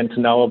one's meant to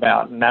know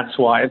about, and that's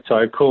why it's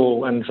so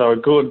cool and so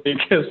good,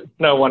 because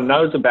no one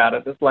knows about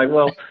it. It's like,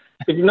 well,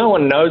 if no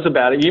one knows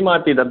about it, you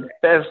might be the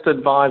best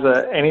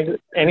advisor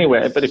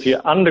anywhere, but if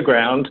you're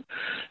underground,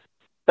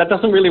 that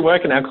doesn't really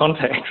work in our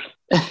context.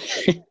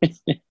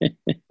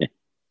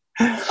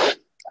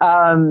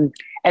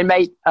 And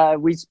mate,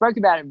 we spoke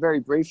about it very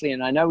briefly,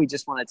 and I know we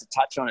just wanted to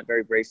touch on it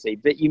very briefly,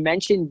 but you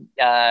mentioned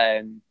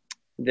that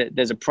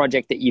there's a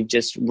project that you've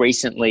just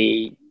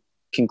recently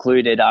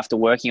concluded after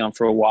working on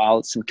for a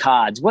while, some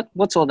cards.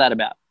 What's all that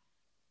about?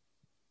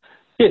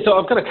 Yeah, so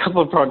I've got a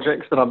couple of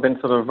projects that I've been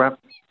sort of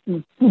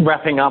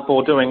wrapping up,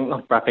 or doing,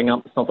 not wrapping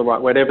up, it's not the right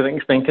word,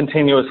 everything's been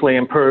continuously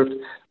improved,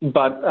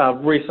 but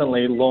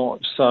recently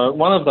launched. So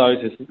one of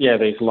those is,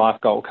 these life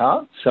goal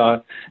cards.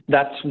 So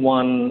that's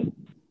one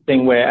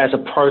thing where, as a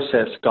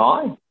process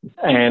guy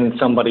and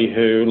somebody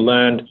who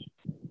learned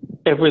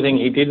everything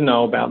he did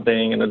know about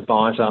being an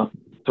advisor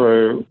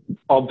through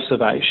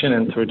observation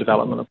and through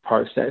development of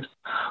process,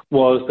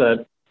 was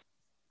that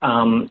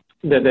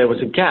there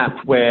was a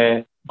gap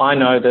where I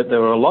know that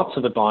there are lots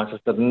of advisors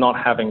that are not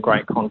having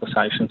great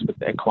conversations with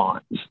their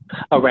clients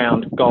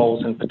around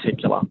goals in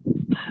particular.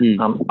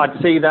 I'd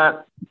see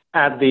that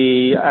at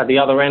the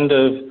other end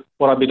of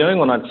what I'd be doing,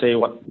 when I'd see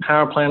what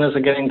power planners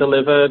are getting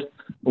delivered,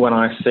 when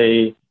I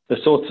see the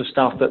sorts of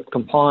stuff that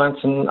compliance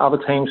and other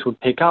teams would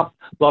pick up.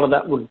 A lot of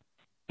that would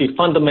be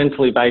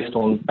fundamentally based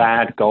on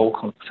bad goal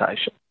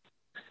conversation.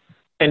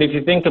 And if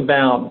you think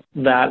about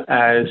that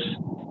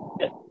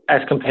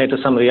as compared to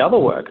some of the other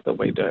work that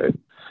we do,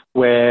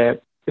 where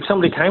if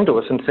somebody came to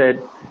us and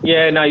said,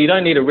 no, you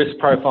don't need to risk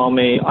profile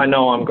me, I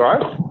know I'm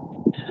growth,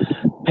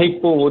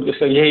 people would just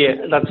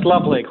say, that's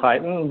lovely,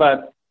 Clayton,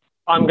 but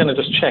I'm going to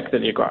just check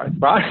that you're growth,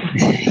 right?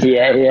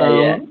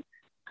 Yeah.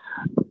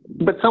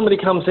 But somebody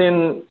comes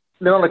in,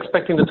 they're not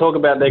expecting to talk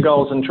about their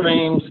goals and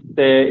dreams.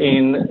 They're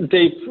in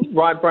deep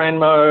right brain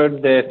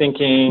mode. They're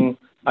thinking,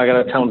 I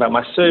got to tell him about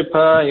my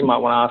super. He might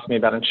want to ask me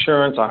about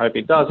insurance. I hope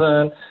he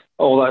doesn't.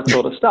 All that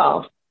sort of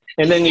stuff.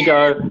 And then you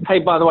go, hey,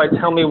 by the way,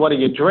 tell me, what are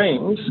your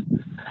dreams?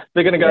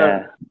 They're going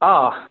to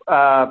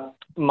go,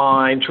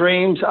 my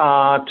dreams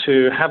are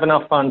to have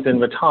enough funds in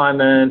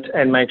retirement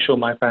and make sure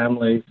my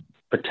family's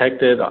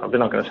protected. They're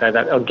not going to say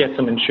that. Or get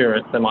some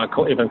insurance. They might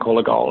even call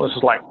a goal. It's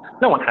just like,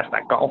 no one has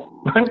that goal.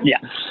 Yeah.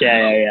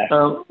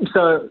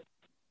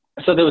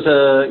 So there was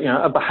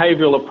a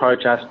behavioural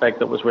approach aspect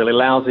that was really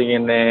lousy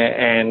in there,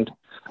 and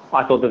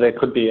I thought that there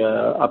could be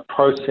a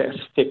process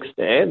fix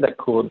there that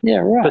could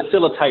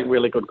facilitate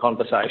really good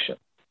conversation.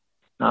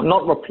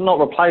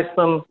 Not replace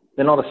them.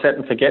 They're not a set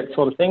and forget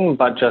sort of thing,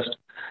 but just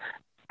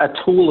a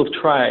tool of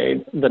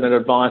trade that an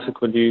advisor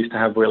could use to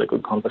have really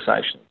good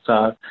conversations.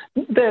 So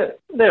they're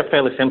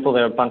fairly simple.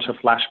 They're a bunch of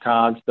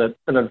flashcards that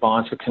an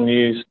advisor can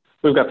use.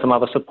 We've got some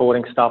other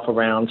supporting stuff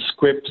around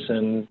scripts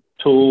and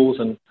tools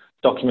and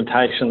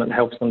documentation that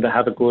helps them to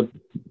have a good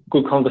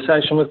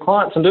conversation with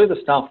clients and do the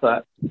stuff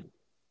that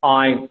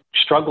I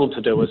struggled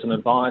to do as an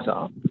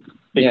advisor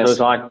because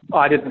I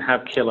didn't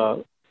have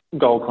killer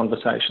goal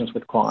conversations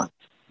with clients.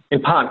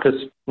 In part because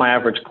my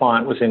average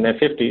client was in their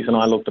 50s and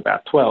I looked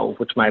about 12,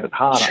 which made it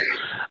harder.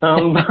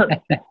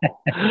 But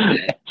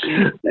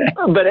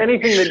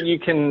anything that you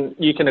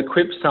can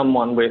equip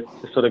someone with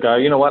to sort of go,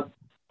 you know what,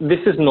 this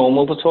is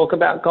normal to talk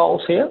about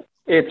goals here.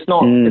 It's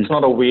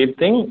not a weird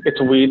thing. It's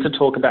weird to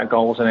talk about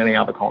goals in any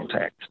other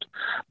context.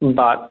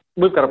 But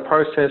we've got a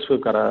process.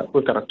 We've got a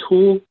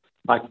tool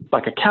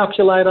like a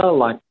calculator,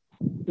 like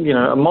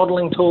a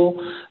modelling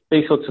tool.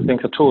 These sorts of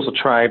things are tools of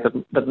trade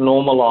that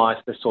normalise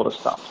this sort of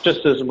stuff.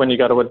 Just as when you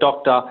go to a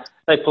doctor,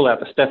 they pull out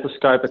the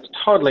stethoscope. It's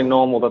totally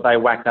normal that they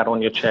whack that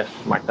on your chest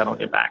and whack that on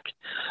your back.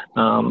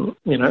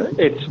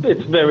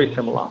 It's very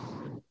similar.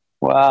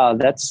 Wow,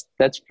 that's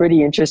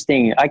pretty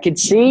interesting. I could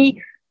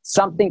see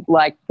something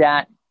like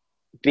that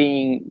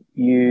being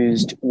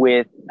used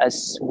with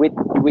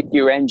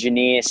your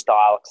engineer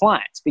style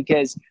clients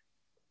because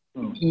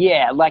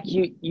like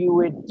you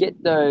would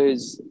get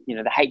those,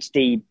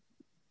 the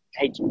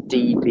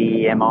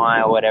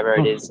HDBMI or whatever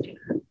it is,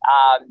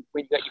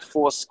 when you got your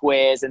 4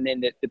 squares and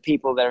then the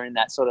people that are in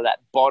that sort of that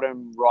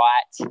bottom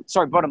left,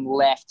 so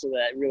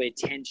that really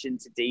attention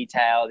to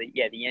detail,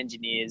 the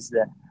engineers,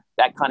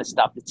 that kind of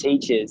stuff, the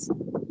teachers.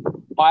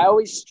 I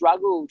always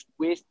struggled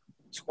with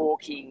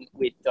talking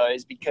with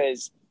those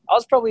because I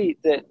was probably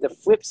the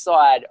flip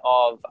side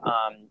of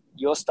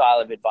your style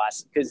of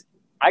advice because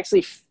I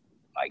actually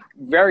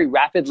very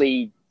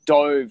rapidly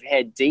dove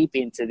head deep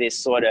into this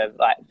sort of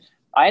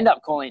I end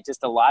up calling it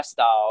just a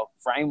lifestyle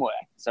framework.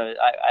 So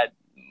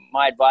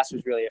my advice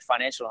was really a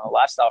financial and a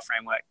lifestyle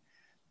framework.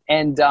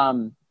 And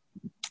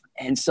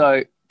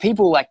so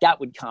people like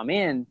that would come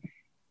in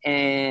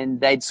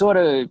and they'd sort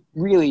of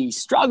really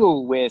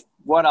struggle with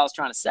what I was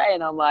trying to say.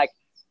 And I'm like,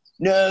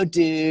 no,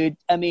 dude,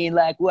 I mean,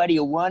 like, what do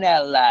you want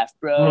out of life,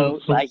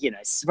 bro? Like,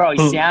 it's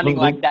probably sounding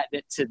like that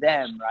to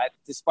them, right?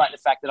 Despite the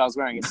fact that I was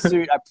wearing a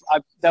suit,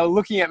 they were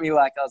looking at me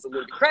like I was a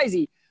little bit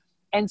crazy.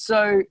 And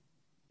so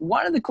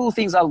one of the cool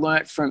things I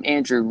learned from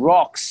Andrew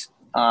Rocks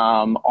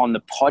on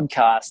the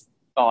podcast,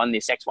 on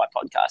this XY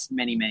podcast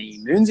many, many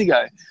moons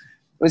ago,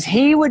 was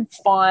he would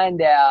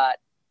find out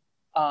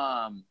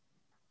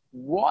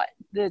what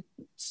the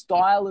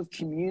style of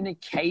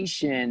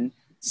communication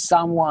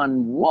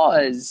someone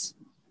was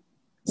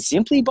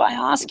simply by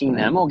asking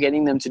them or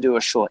getting them to do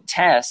a short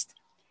test,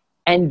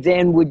 and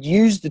then would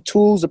use the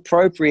tools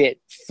appropriate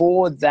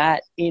for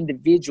that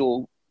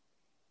individual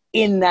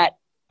in that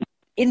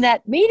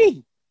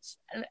meeting.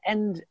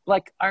 And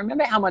like, I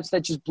remember how much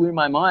that just blew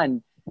my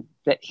mind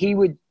that he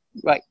would,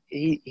 like,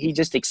 he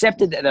just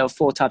accepted that there were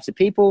 4 types of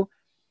people.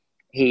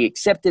 He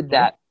accepted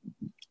that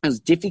it was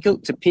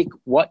difficult to pick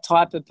what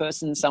type of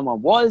person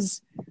someone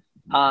was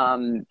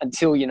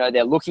until,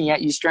 they're looking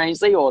at you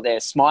strangely or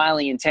they're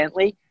smiling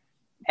intently.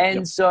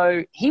 And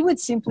so he would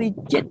simply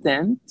get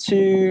them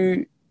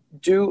to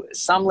do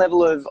some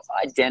level of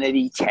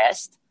identity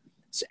test,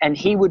 and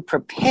he would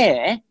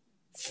prepare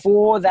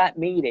for that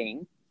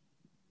meeting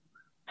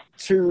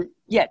to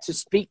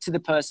speak to the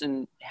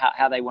person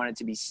how they wanted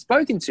to be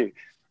spoken to.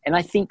 And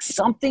I think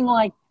something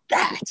like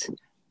that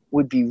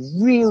would be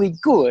really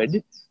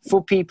good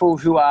for people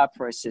who are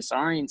process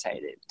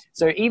orientated.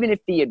 So even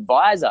if the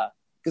advisor,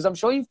 because I'm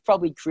sure you've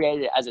probably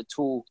created it as a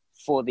tool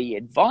for the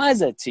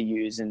advisor to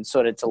use and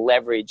sort of to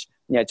leverage,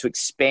 to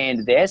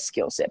expand their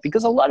skill set,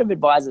 because a lot of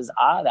advisors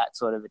are that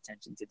sort of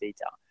attention to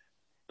detail.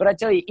 But I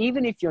tell you,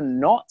 even if you're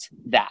not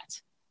that,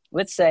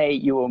 let's say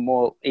you were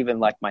more even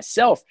like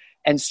myself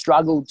and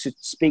struggled to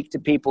speak to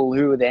people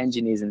who are the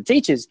engineers and the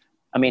teachers,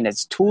 I mean, a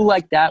tool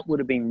like that would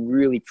have been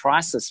really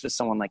priceless for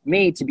someone like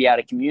me to be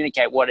able to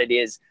communicate what it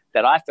is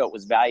that I felt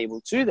was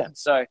valuable to them.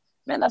 So,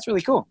 man, that's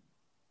really cool.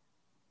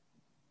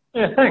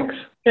 Yeah, thanks.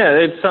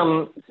 Yeah,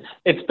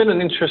 it's been an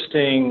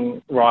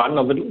interesting ride, and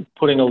I've been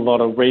putting a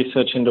lot of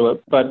research into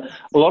it, but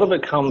a lot of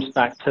it comes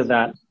back to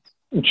that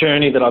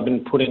journey that I've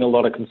been putting a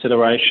lot of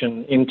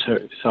consideration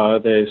into. So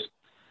there's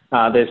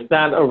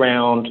that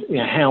around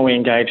how we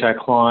engage our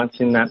clients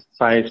in that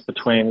phase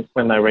between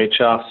when they reach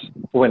us,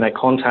 or when they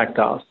contact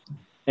us,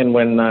 and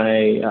when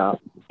they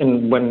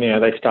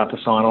they start to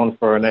sign on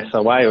for an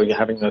SOA, or you're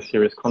having those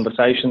serious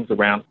conversations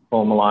around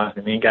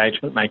formalising the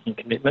engagement, making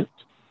commitments.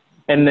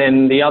 And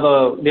then the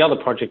other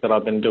project that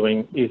I've been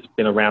doing has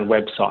been around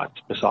websites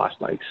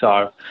precisely.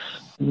 So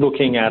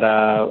looking at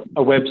a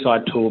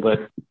website tool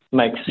that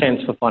makes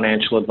sense for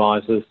financial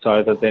advisors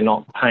so that they're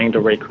not paying to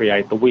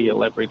recreate the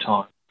wheel every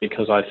time,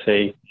 because I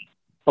see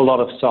a lot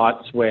of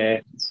sites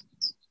where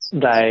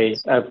they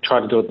have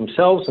tried to do it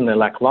themselves and they're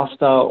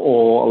lackluster,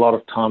 or a lot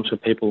of times where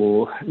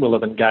people will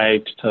have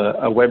engaged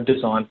a web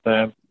design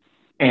firm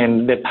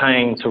and they're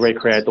paying to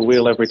recreate the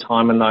wheel every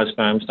time, and those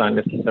firms don't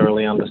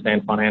necessarily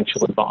understand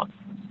financial advice.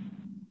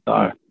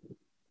 So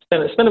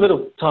spend a bit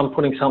of time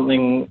putting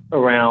something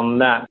around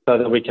that so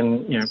that we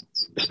can,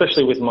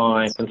 especially with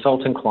my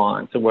consulting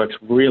clients, it works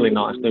really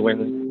nicely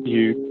when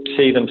you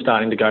see them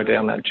starting to go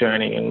down that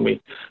journey, and we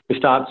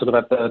start sort of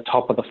at the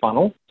top of the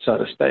funnel, so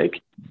to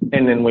speak,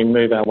 and then we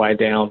move our way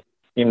down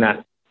in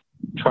that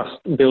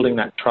trust, building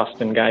that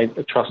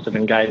trusted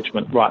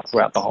engagement right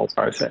throughout the whole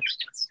process.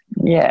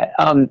 Yeah.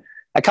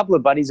 A couple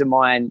of buddies of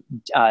mine,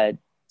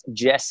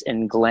 Jess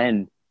and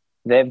Glenn,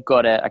 they've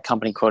got a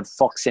company called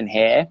Fox and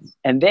Hare,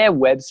 and their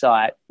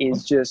website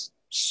is just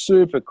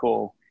super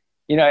cool.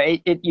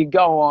 You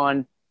go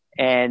on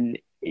and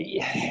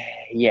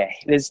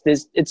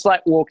it's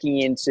like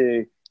walking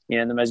into,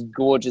 the most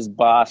gorgeous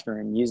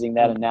bathroom, using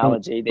that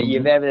analogy, that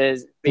you've ever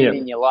been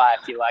in your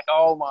life. You're like,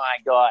 oh my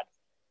God.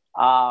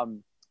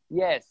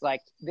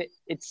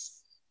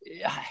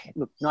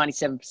 Look,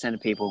 97% of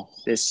people,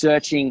 they're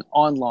searching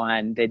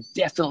online. They're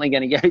definitely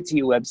going to go to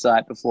your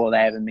website before they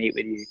ever meet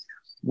with you.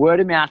 Word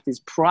of mouth is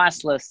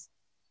priceless,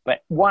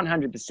 but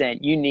 100%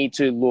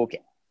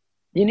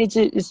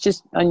 it's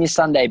just on your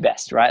Sunday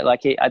best, right?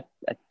 Like I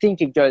think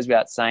it goes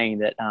without saying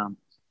that,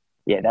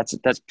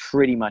 that's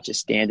pretty much a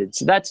standard.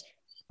 So that's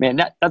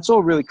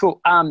all really cool.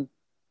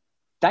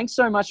 Thanks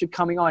so much for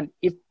coming on.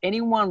 If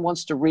anyone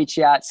wants to reach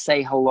out,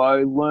 say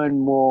hello, learn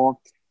more,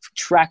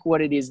 track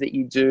what it is that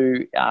you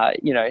do, how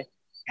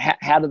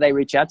do they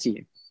reach out to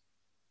you?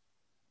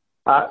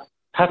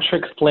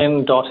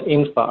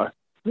 patrickflynn.info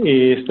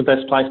is the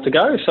best place to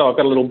go. So I've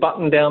got a little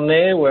button down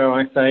there where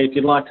I say, if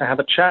you'd like to have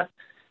a chat,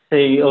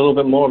 see a little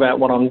bit more about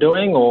what I'm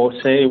doing, or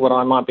see what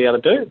I might be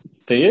able to do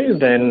for you,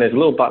 then there's a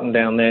little button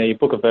down there. You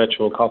book a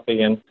virtual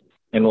coffee and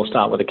we'll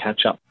start with a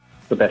catch-up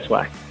the best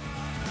way.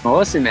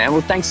 Awesome, man.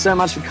 Well, thanks so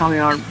much for coming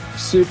on.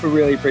 Super,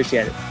 really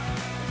appreciate it.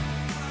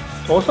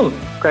 Awesome.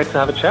 Great to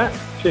have a chat.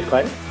 Cheers,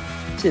 Clayton.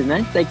 Cheers,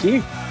 man. Thank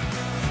you.